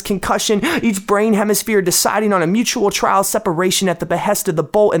friend got his concussion, each brain hemisphere deciding on a mutual trial separation at the behest of the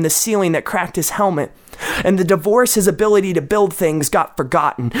bolt in the ceiling that cracked his helmet. And the divorce, his ability to build things, got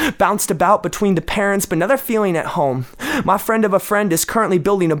forgotten, bounced about between the parents, but never feeling at home. My friend of a friend is currently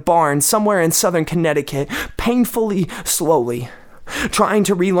building a barn somewhere in southern Connecticut, painfully, slowly, trying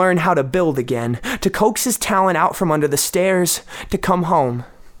to relearn how to build again, to coax his talent out from under the stairs, to come home.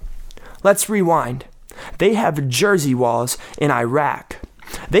 Let's rewind. They have Jersey walls in Iraq.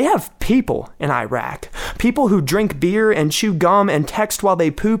 They have people in Iraq. People who drink beer and chew gum and text while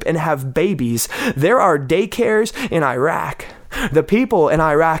they poop and have babies. There are daycares in Iraq. The people in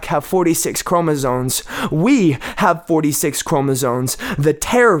Iraq have 46 chromosomes. We have 46 chromosomes. The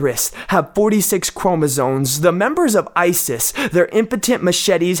terrorists have 46 chromosomes. The members of ISIS, their impotent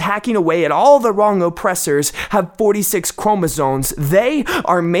machetes hacking away at all the wrong oppressors, have 46 chromosomes. They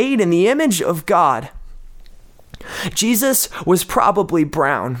are made in the image of God. Jesus was probably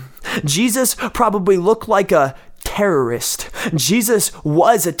brown. Jesus probably looked like a terrorist. Jesus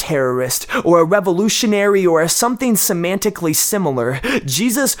was a terrorist or a revolutionary or something semantically similar.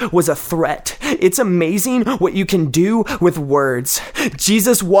 Jesus was a threat. It's amazing what you can do with words.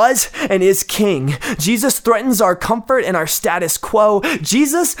 Jesus was and is king. Jesus threatens our comfort and our status quo.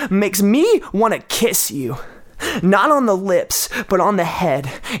 Jesus makes me want to kiss you. Not on the lips, but on the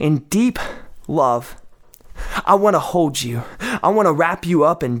head in deep love. I want to hold you. I want to wrap you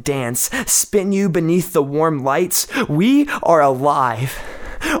up and dance, spin you beneath the warm lights. We are alive.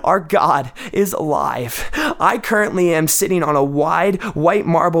 Our God is alive. I currently am sitting on a wide white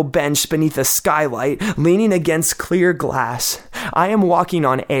marble bench beneath a skylight, leaning against clear glass. I am walking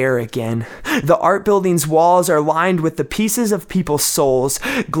on air again. The art building's walls are lined with the pieces of people's souls,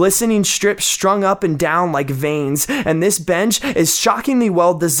 glistening strips strung up and down like veins, and this bench is shockingly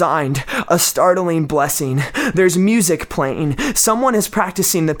well designed, a startling blessing. There's music playing. Someone is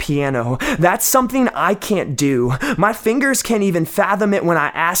practicing the piano. That's something I can't do. My fingers can't even fathom it when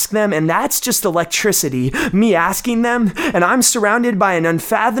I ask them, and that's just electricity, me asking them, and I'm surrounded by an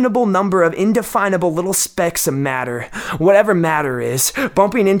unfathomable number of indefinable little specks of matter, whatever matter is,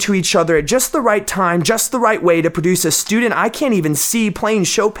 bumping into each other at just the right time, just the right way to produce a student I can't even see playing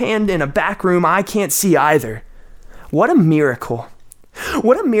Chopin in a back room I can't see either. What a miracle.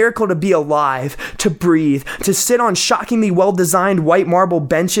 What a miracle to be alive, to breathe, to sit on shockingly well-designed white marble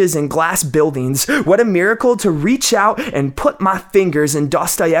benches in glass buildings. What a miracle to reach out and put my fingers in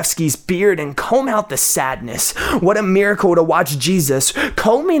Dostoevsky's beard and comb out the sadness. What a miracle to watch Jesus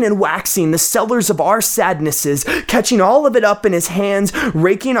combing and waxing the cellars of our sadnesses, catching all of it up in his hands,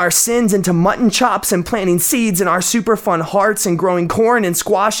 raking our sins into mutton chops and planting seeds in our super fun hearts and growing corn and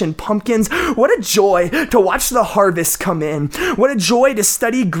squash and pumpkins. What a joy to watch the harvest come in. What a joy joy to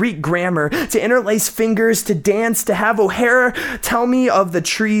study Greek grammar, to interlace fingers, to dance, to have O'Hara tell me of the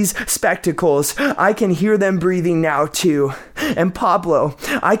trees' spectacles. I can hear them breathing now too. And Pablo,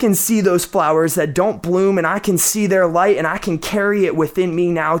 I can see those flowers that don't bloom, and I can see their light, and I can carry it within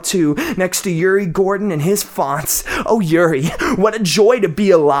me now too, next to Yuri Gordon and his fonts. Oh, Yuri, what a joy to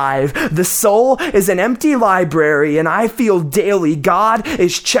be alive. The soul is an empty library, and I feel daily God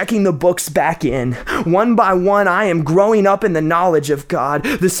is checking the books back in. One by one, I am growing up in the knowledge of God,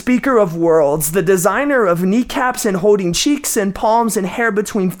 the speaker of worlds, the designer of kneecaps and holding cheeks and palms and hair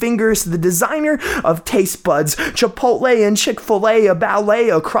between fingers, the designer of taste buds, Chipotle and Chick-fil-A, a ballet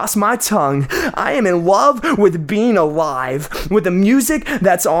across my tongue. I am in love with being alive, with the music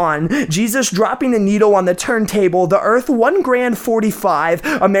that's on. Jesus dropping a needle on the turntable, the earth 1 grand 45,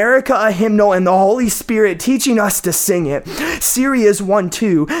 America a hymnal, and the Holy Spirit teaching us to sing it. Syria's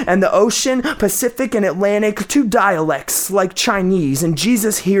 1-2, and the ocean, Pacific and Atlantic, 2 dialects like Chinese, and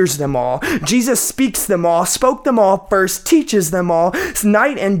Jesus hears them all. Jesus speaks them all, spoke them all first, teaches them all.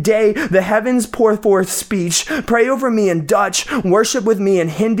 Night and day, the heavens pour forth speech. Pray over me in Dutch, worship with me in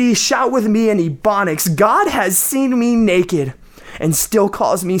Hindi, shout with me in Ebonics. God has seen me naked and still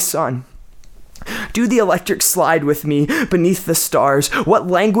calls me son. Do the electric slide with me beneath the stars. What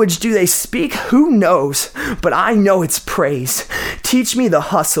language do they speak? Who knows? But I know it's praise. Teach me the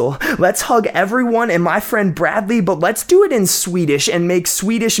hustle. Let's hug everyone and my friend Bradley, but let's do it in Swedish and make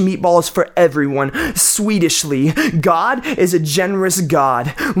Swedish meatballs for everyone. Swedishly. God is a generous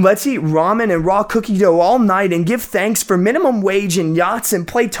God. Let's eat ramen and raw cookie dough all night and give thanks for minimum wage and yachts and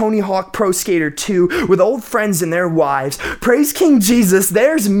play Tony Hawk Pro Skater 2 with old friends and their wives. Praise King Jesus.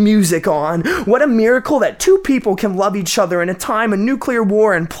 There's music on. What a miracle that 2 people can love each other in a time of nuclear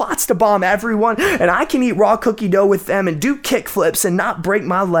war and plots to bomb everyone, and I can eat raw cookie dough with them and do kickflips and not break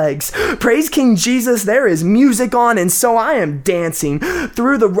my legs. Praise King Jesus, there is music on, and so I am dancing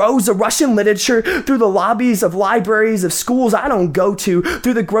through the rows of Russian literature, through the lobbies of libraries of schools I don't go to,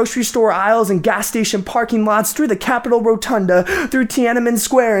 through the grocery store aisles and gas station parking lots, through the Capitol Rotunda, through Tiananmen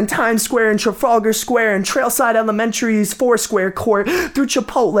Square and Times Square and Trafalgar Square and Trailside Elementary's Foursquare Court, through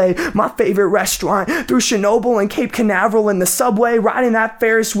Chipotle, my favorite restaurant, through Chernobyl and Cape Canaveral in the subway, riding that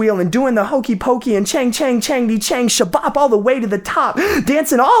Ferris wheel and doing the hokey pokey and chang chang changdy chang shabop all the way to the top,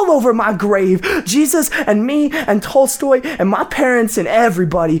 dancing all over my grave. Jesus and me and Tolstoy and my parents and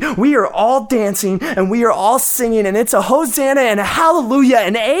everybody, we are all dancing and we are all singing, and it's a hosanna and a hallelujah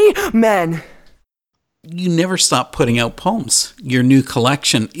and amen. You never stop putting out poems. Your new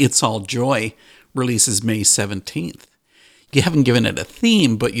collection, It's All Joy, releases May 17th. You haven't given it a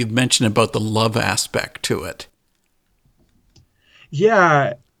theme, but you've mentioned about the love aspect to it.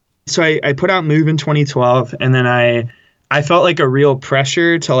 Yeah. So I put out Move in 2012, and then I felt like a real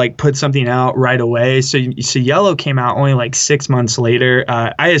pressure to like put something out right away. So Yellow came out only like 6 months later.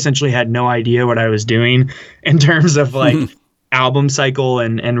 I essentially had no idea what I was doing in terms of like album cycle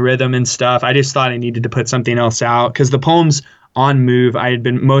and rhythm and stuff. I just thought I needed to put something else out because the poems on Move,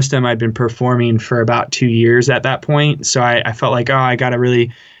 most of them I'd been performing for about 2 years at that point. So I felt like, I got to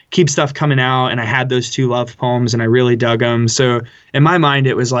really keep stuff coming out. And I had those 2 love poems and I really dug them. So in my mind,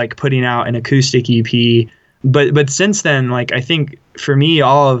 it was like putting out an acoustic EP. But since then, like, I think for me,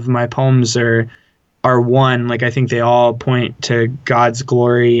 all of my poems are one. Like, I think they all point to God's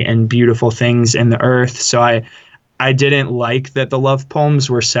glory and beautiful things in the earth. So I didn't like that the love poems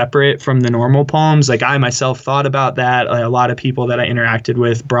were separate from the normal poems. Like, I myself thought about that. Like, a lot of people that I interacted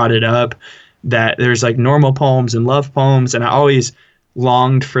with brought it up, that there's like normal poems and love poems. And I always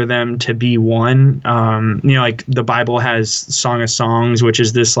longed for them to be one. Like the Bible has Song of Songs, which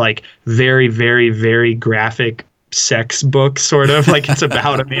is this like very, very, very graphic sex book, sort of like it's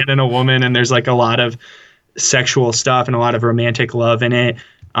about a man and a woman. And there's like a lot of sexual stuff and a lot of romantic love in it.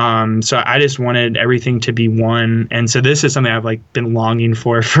 So I just wanted everything to be one. And so this is something I've like been longing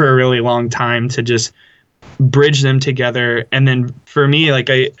for a really long time, to just bridge them together. And then for me, like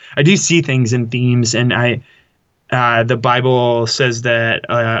I do see things in themes, and the Bible says that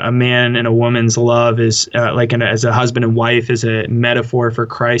a man and a woman's love is as a husband and wife is a metaphor for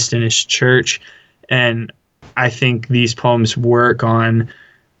Christ and his church. And I think these poems work on,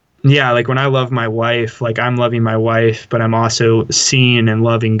 like when I love my wife, like I'm loving my wife, but I'm also seeing and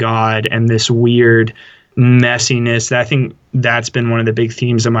loving God, and this weird messiness. I think that's been one of the big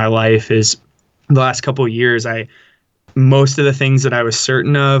themes of my life. Is the last couple of years, most of the things that I was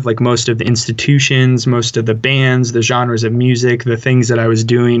certain of, like most of the institutions, most of the bands, the genres of music, the things that I was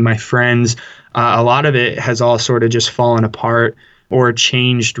doing, my friends, a lot of it has all sort of just fallen apart or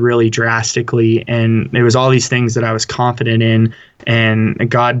changed really drastically. And it was all these things that I was confident in, and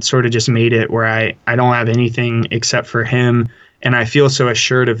God sort of just made it where I don't have anything except for him. And I feel so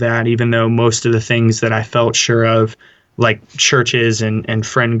assured of that, even though most of the things that I felt sure of, like churches and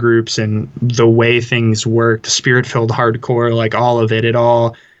friend groups and the way things worked, spirit-filled hardcore, like all of it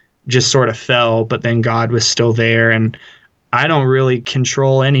all just sort of fell, but then God was still there. And I don't really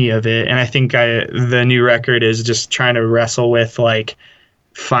control any of it. And I think the new record is just trying to wrestle with like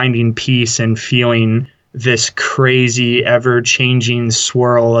finding peace and feeling this crazy, ever-changing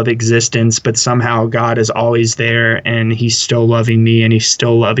swirl of existence, but somehow God is always there and he's still loving me and he's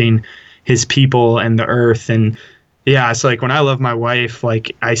still loving his people and the earth. And yeah, it's like when I love my wife,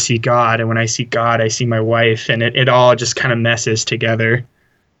 like I see God, and when I see God, I see my wife, and it all just kind of messes together.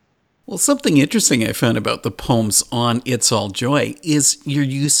 Well, something interesting I found about the poems on It's All Joy is your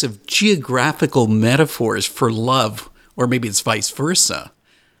use of geographical metaphors for love, or maybe it's vice versa.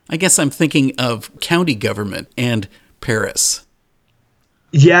 I guess I'm thinking of county government and Paris.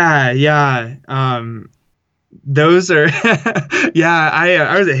 Yeah. Those are, yeah,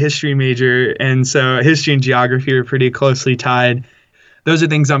 I was a history major, and so history and geography are pretty closely tied. Those are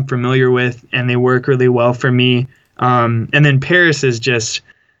things I'm familiar with, and they work really well for me. And then Paris is just,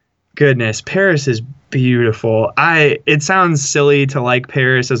 goodness, Paris is beautiful. It sounds silly to like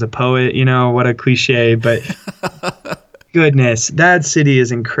Paris as a poet, what a cliche, but goodness, that city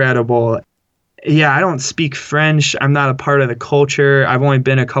is incredible. Yeah, I don't speak French. I'm not a part of the culture. I've only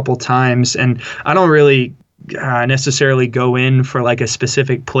been a couple times, and I don't really necessarily go in for like a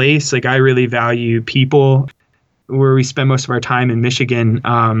specific place. Like I really value people. Where we spend most of our time in Michigan,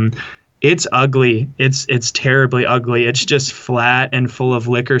 it's ugly. It's terribly ugly. It's just flat and full of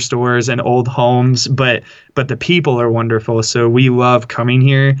liquor stores and old homes, but the people are wonderful. So we love coming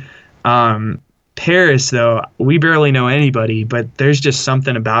here. Paris, though, we barely know anybody, but there's just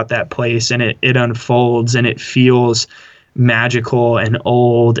something about that place, and it unfolds and it feels magical and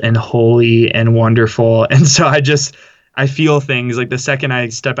old and holy and wonderful. And so I feel things like the second I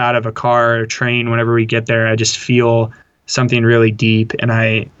step out of a car or train, whenever we get there, I just feel something really deep, and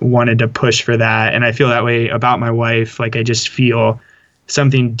I wanted to push for that. And I feel that way about my wife. Like I just feel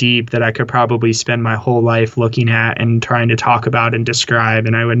something deep that I could probably spend my whole life looking at and trying to talk about and describe,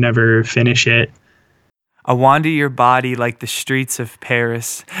 and I would never finish it. I wander your body like the streets of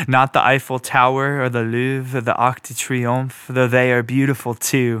Paris, not the Eiffel Tower or the Louvre or the Arc de Triomphe, though they are beautiful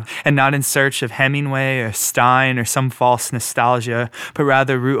too, and not in search of Hemingway or Stein or some false nostalgia, but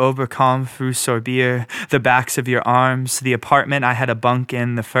rather Rue Oberkampf, Rue Sorbier, the backs of your arms, the apartment I had a bunk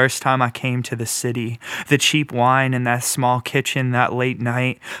in the first time I came to the city, the cheap wine in that small kitchen that late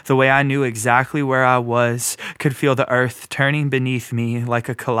night, the way I knew exactly where I was, could feel the earth turning beneath me like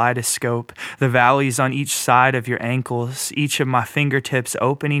a kaleidoscope, the valleys on each side of your ankles, each of my fingertips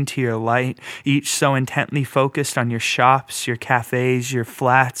opening to your light, each so intently focused on your shops, your cafes, your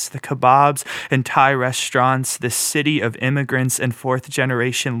flats, the kebabs and Thai restaurants, this city of immigrants and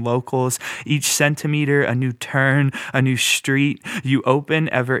fourth-generation locals, each centimeter a new turn, a new street. You open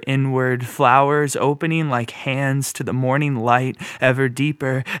ever inward, flowers opening like hands to the morning light, ever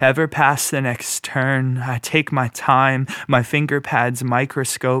deeper, ever past the next turn. I take my time, my finger pads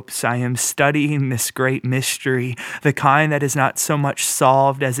microscopes. I am studying this great mystery, the kind that is not so much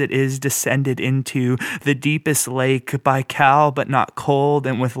solved as it is descended into, the deepest lake, Baikal but not cold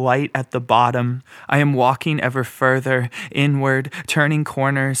and with light at the bottom. I am walking ever further, inward, turning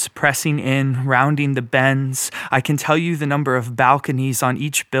corners, pressing in, rounding the bends. I can tell you the number of balconies on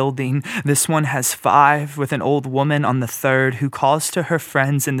each building. This one has 5, with an old woman on the 3rd who calls to her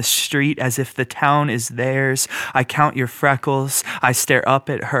friends in the street as if the town is theirs. I count your freckles. I stare up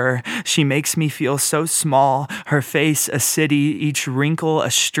at her. She makes me feel so small, her face a city, each wrinkle a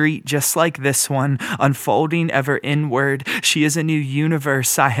street just like this one, unfolding ever inward. She is a new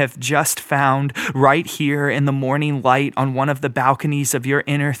universe I have just found, right here in the morning light on one of the balconies of your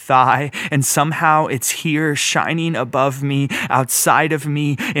inner thigh, and somehow it's here, shining above me, outside of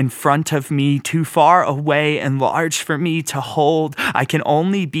me, in front of me, too far away and large for me to hold. I can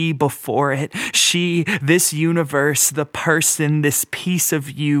only be before it. She, this universe, the person, this piece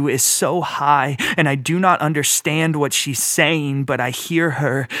of you is so high, and I do not understand what she's saying, but I hear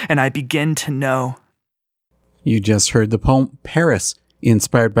her, and I begin to know. You just heard the poem Paris,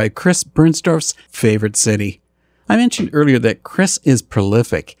 inspired by Chris Bernstorf's favorite city. I mentioned earlier that Chris is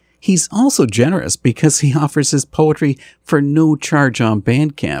prolific. He's also generous because he offers his poetry for no charge on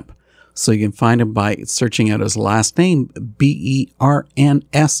Bandcamp. So you can find him by searching out his last name, Bernstorf.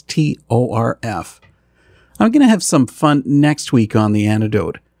 I'm going to have some fun next week on The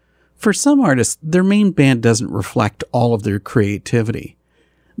Antidote. For some artists, their main band doesn't reflect all of their creativity.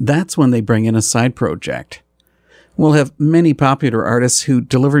 That's when they bring in a side project. We'll have many popular artists who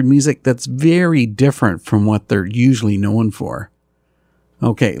deliver music that's very different from what they're usually known for.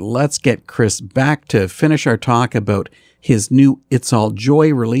 Okay, let's get Chris back to finish our talk about his new It's All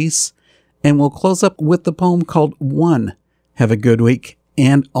Joy release, and we'll close up with the poem called One. Have a good week,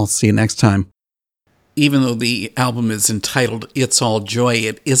 and I'll see you next time. Even though the album is entitled It's All Joy,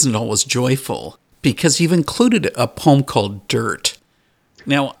 it isn't always joyful, because you've included a poem called Dirt.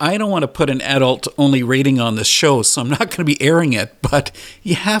 Now, I don't want to put an adult-only rating on this show, so I'm not going to be airing it, but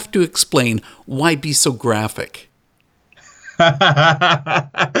you have to explain why be so graphic.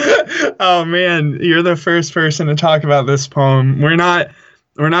 Oh man, you're the first person to talk about this poem. We're not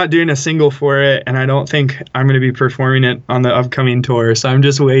doing a single for it, and I don't think I'm going to be performing it on the upcoming tour. So I'm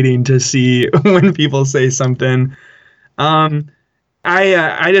just waiting to see when people say something.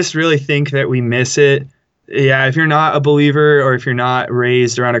 I just really think that we miss it. Yeah, if you're not a believer or if you're not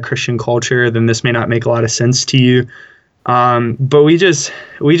raised around a Christian culture, then this may not make a lot of sense to you. But we just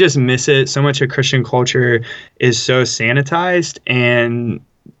miss it. So much of Christian culture is so sanitized, and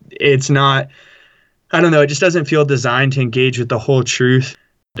it's not, I don't know, it just doesn't feel designed to engage with the whole truth.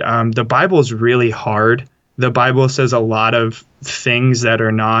 The Bible is really hard. The Bible says a lot of things that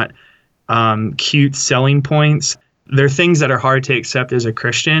are not cute selling points. They're things that are hard to accept as a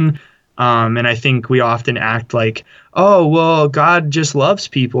Christian. And I think we often act like, oh, well, God just loves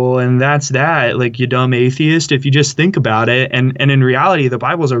people, and that's that, like, you dumb atheist, if you just think about it. And in reality, the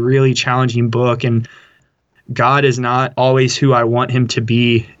Bible is a really challenging book, and God is not always who I want him to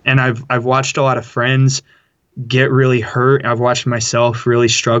be. And I've watched a lot of friends get really hurt. I've watched myself really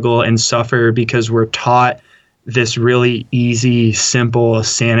struggle and suffer because we're taught this really easy, simple,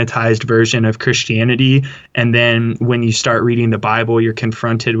 sanitized version of Christianity. And then when you start reading the Bible, you're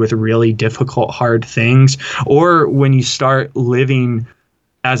confronted with really difficult, hard things. Or when you start living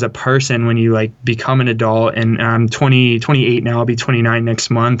as a person, when you like become an adult, and I'm 28 now, I'll be 29 next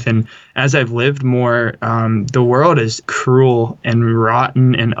month. And as I've lived more, the world is cruel and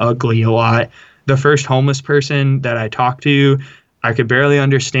rotten and ugly a lot. The first homeless person that I talked to, I could barely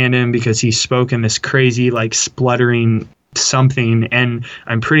understand him because he spoke in this crazy, like, spluttering something. And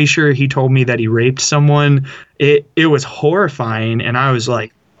I'm pretty sure he told me that he raped someone. It was horrifying. And I was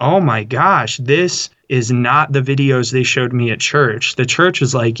like, oh my gosh, this is not the videos they showed me at church. The church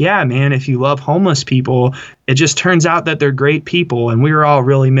was like, yeah, man, if you love homeless people, it just turns out that they're great people. And we were all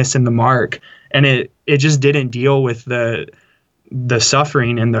really missing the mark. And it just didn't deal with the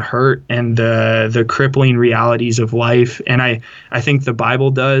suffering and the hurt and the crippling realities of life. And I think the Bible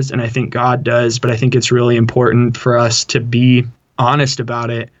does, and I think God does, but I think it's really important for us to be honest about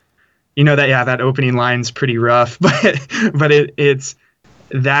it. You know, that opening line's pretty rough, but it's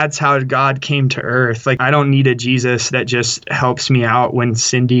that's how God came to earth. Like, I don't need a Jesus that just helps me out when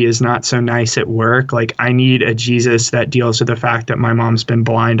Cindy is not so nice at work. Like, I need a Jesus that deals with the fact that my mom's been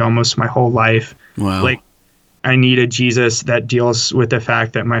blind almost my whole life. Wow. Like, I need a Jesus that deals with the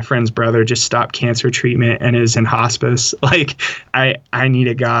fact that my friend's brother just stopped cancer treatment and is in hospice. Like, I need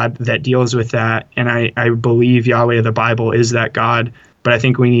a God that deals with that. And I believe Yahweh of the Bible is that God. But I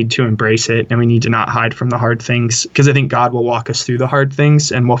think we need to embrace it, and we need to not hide from the hard things, because I think God will walk us through the hard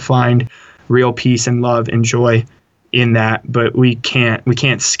things, and we'll find real peace and love and joy in that. But we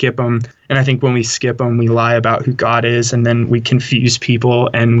can't skip them. And I think when we skip them, we lie about who God is, and then we confuse people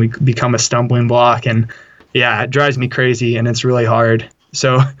and we become a stumbling block. And yeah, it drives me crazy, and it's really hard.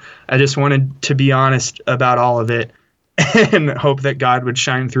 So I just wanted to be honest about all of it and hope that God would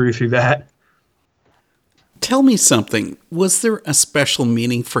shine through that. Tell me something. Was there a special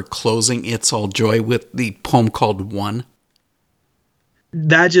meaning for closing It's All Joy with the poem called One?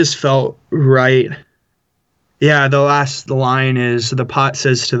 That just felt right. Yeah, the last line is, the pot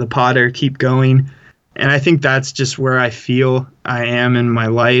says to the potter, keep going. And I think that's just where I feel I am in my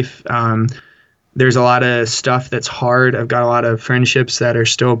life. There's a lot of stuff that's hard. I've got a lot of friendships that are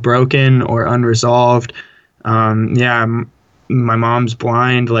still broken or unresolved. My mom's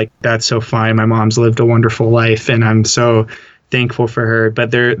blind. Like, that's so fine. My mom's lived a wonderful life, and I'm so thankful for her.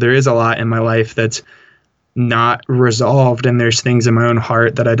 But there is a lot in my life that's not resolved, and there's things in my own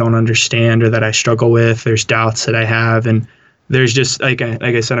heart that I don't understand or that I struggle with. There's doubts that I have, and there's just, like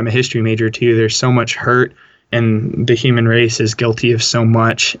I said, I'm a history major too. There's so much hurt, and the human race is guilty of so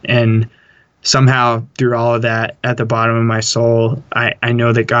much. And somehow through all of that, at the bottom of my soul, I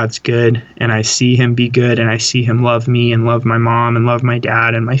know that God's good, and I see him be good, and I see him love me and love my mom and love my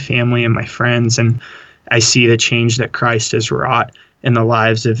dad and my family and my friends. And I see the change that Christ has wrought in the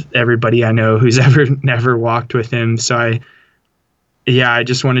lives of everybody I know who's never walked with him. So I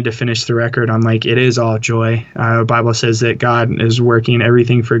just wanted to finish the record on, like, it is all joy. The Bible says that God is working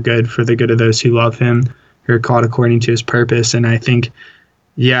everything for good, for the good of those who love him, who are called according to his purpose. And I think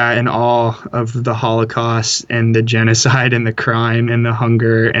yeah, in awe of the Holocaust and the genocide and the crime and the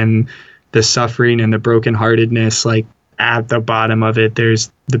hunger and the suffering and the brokenheartedness. Like, at the bottom of it,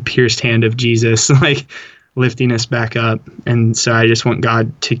 there's the pierced hand of Jesus, like, lifting us back up. And so I just want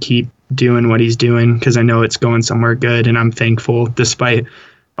God to keep doing what he's doing, because I know it's going somewhere good, and I'm thankful despite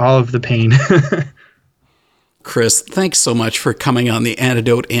all of the pain. Chris, thanks so much for coming on The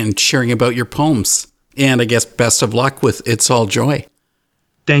Antidote and sharing about your poems. And I guess best of luck with It's All Joy.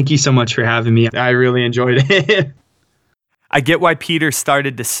 Thank you so much for having me. I really enjoyed it. I get why Peter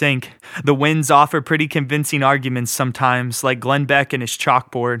started to sink. The winds offer pretty convincing arguments sometimes, like Glenn Beck and his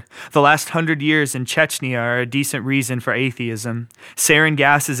chalkboard. The last 100 years in Chechnya are a decent reason for atheism. Sarin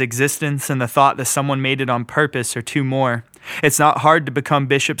gas's existence and the thought that someone made it on purpose are two more. It's not hard to become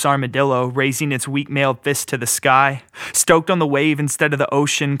Bishop's armadillo, raising its weak-mailed fist to the sky. Stoked on the wave instead of the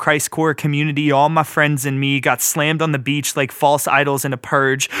ocean, Christ core community, all my friends and me got slammed on the beach like false idols in a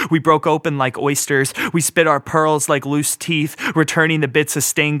purge. We broke open like oysters. We spit our pearls like loose teeth, returning the bits of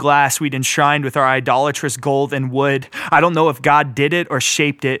stained glass we'd enshrined with our idolatrous gold and wood. I don't know if God did it or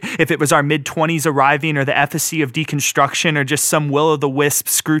shaped it, if it was our mid-20s arriving or the efficacy of deconstruction or just some will-o'-the-wisp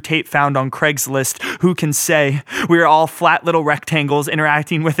screw tape found on Craigslist. Who can say? We are all flat little rectangles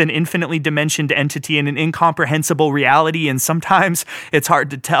interacting with an infinitely dimensioned entity in an incomprehensible reality, and sometimes it's hard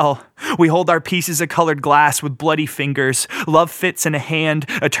to tell. We hold our pieces of colored glass with bloody fingers. Love fits in a hand,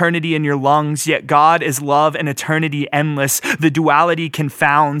 eternity in your lungs, yet God is love and eternity endless. The duality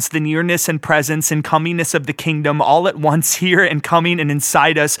confounds, the nearness and presence and comingness of the kingdom all at once, here and coming and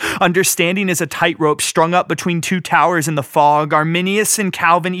inside us. Understanding is a tightrope strung up between two towers in the fog. Arminius and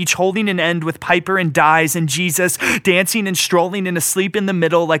Calvin each holding an end with Piper and Dies, and Jesus dancing and strolling and asleep in the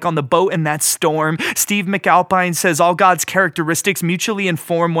middle like on the boat in that storm. Steve McAlpine says all God's characteristics mutually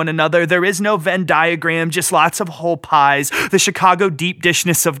inform one another. There is no Venn diagram, just lots of whole pies. The Chicago deep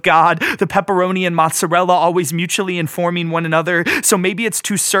dishness of God, the pepperoni and mozzarella always mutually informing one another. So maybe it's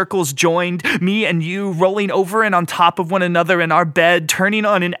two circles joined, me and you rolling over and on top of one another in our bed, turning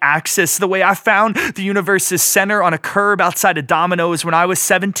on an axis, the way I found the universe's center on a curb outside of Domino's when I was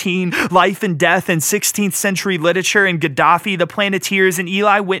 17. Life and death and 16th century literature and Gaddafi, the Planeteers, and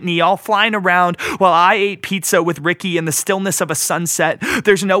Eli Whitney all flying around while I ate pizza with Ricky in the stillness of a sunset.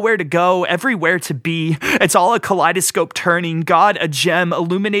 There's nowhere to go, everywhere to be. It's all a kaleidoscope turning, God a gem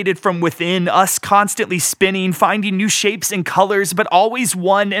illuminated from within, us constantly spinning, finding new shapes and colors, but always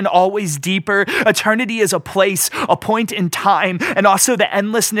one and always deeper. Eternity is a place, a point in time, and also the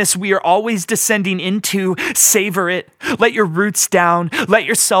endlessness we are always descending into. Savor it. Let your roots down. Let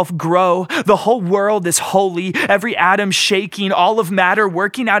yourself grow. The whole world is holy, every atom shaking, all of matter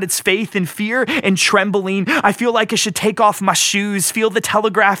working out its faith in fear and trembling. I feel like I should take off my shoes, feel the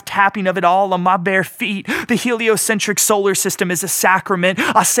telegraph tapping of it all on my bare feet. The heliocentric solar system is a sacrament.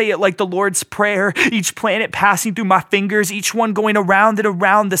 I say it like the Lord's Prayer. Each planet passing through my fingers, each one going around and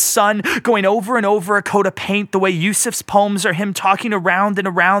around the sun, going over and over a coat of paint, the way Yusuf's poems are him talking around and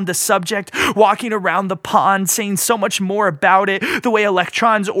around the subject, walking around the pond, saying so much more about it, the way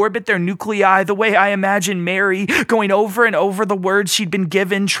electrons orbit their nuclei, the way I imagine Mary going over and over the words she'd been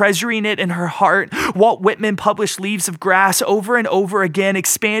given, treasuring it in her heart. Walt Whitman published Leaves of Grass over and over again,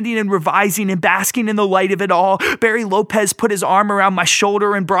 expanding and revising and basking in the light of it all. Barry Lopez put his arm around my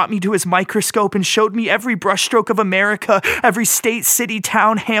shoulder and brought me to his microscope and showed me every brushstroke of America. Every state, city,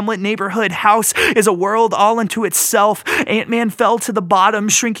 town, hamlet, neighborhood, house is a world all unto itself. Ant-Man fell to the bottom,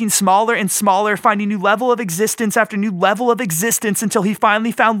 shrinking smaller and smaller, finding new level of existence after new level of existence until he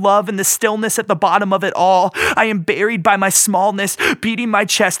finally found love in the stillness at the bottom of it all. I am buried by my smallness, beating my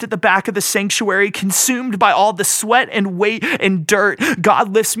chest at the back of the sanctuary, consumed by all the sweat and weight and dirt.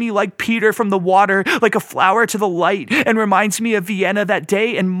 God lifts me like Peter from the water, like a flower to the light, and reminds me of Vienna that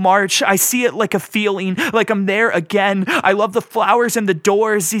day in March. I see it like a feeling, like I'm there again. I love the flowers and the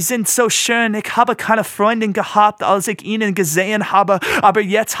doors. Sie sind so schön. Ich habe keine Freundin gehabt, als ich ihnen gesehen habe. Aber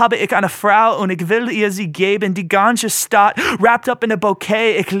jetzt habe ich eine Frau und ich will ihr sie geben. Die ganze Stadt wrapped up in a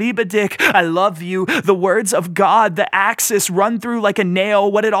bouquet. Ich liebe dich. I love you. The words of God, the axis run through like a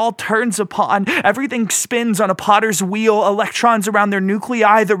nail, what it all turns upon. Everything spins on a potter's wheel, electrons around their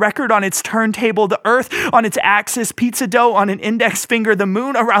nuclei, the record on its turntable, the earth on its axis, pizza dough on an index finger, the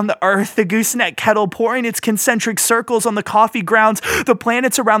moon around the earth, the gooseneck kettle pouring its concentric circles on the coffee grounds, the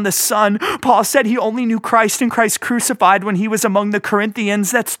planets around the sun. Paul said he only knew Christ and Christ crucified when he was among the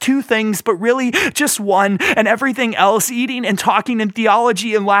Corinthians. That's two things, but really just one. And everything else, eating and talking and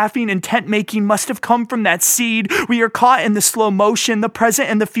theology and laughing and tent making, must have come from that seed. We are caught in the slow motion, the present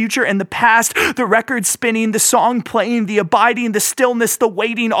and the future and the past, the record spinning, the song playing, the abiding, the stillness, the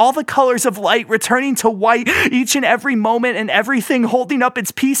waiting, all the colors of light returning to white, each and every moment and everything holding up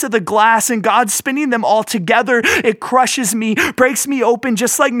its piece of the glass, and God spinning them all together. It crushes me, breaks me open,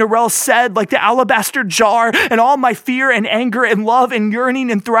 just like Narelle said, like the alabaster jar, and all my fear and anger and love and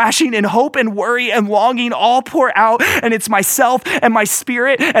yearning and thrashing and hope and worry and longing all pour out, and it's myself and my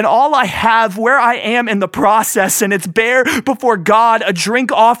spirit and all I have, where I am in the process, and it's bare before God, a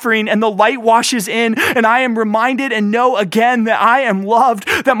drink offering, and the light washes in, and I am reminded and know again that I am loved,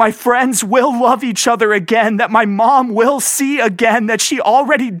 that my friends will love each other again, that my mom will see again, that she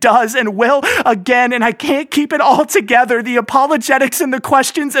already does and will again, and I can't keep it all together. The apologetics and the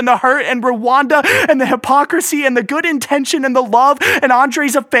questions and the hurt and Rwanda and the hypocrisy and the good intention and the love and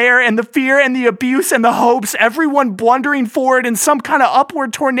Andre's affair and the fear and the abuse and the hopes, everyone blundering forward in some kind of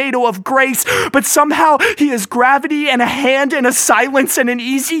upward tornado of grace, but somehow he is gravity and a hand and a silence and an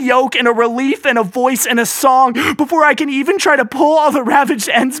easy yoke and a relief and a voice and a song. Before I can even try to pull all the ravaged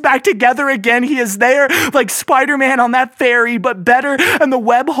ends back together again, he is there like Spider-Man on that ferry, but better, and the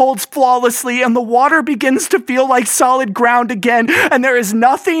web holds flawlessly, and the water begins to feel like solid ground again, and there is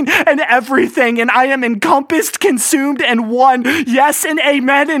nothing and everything, and I am encompassed, consumed, and one. Yes, and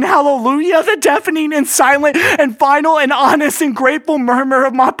amen, and hallelujah, the deafening and silent and final and honest and grateful murmur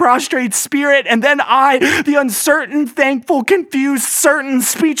of my prostrate spirit, and then I, the uncertain, thankful, confused, certain,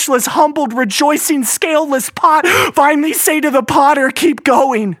 speechless, humbled, rejoicing, scaleless pot, finally say to the potter, keep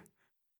going.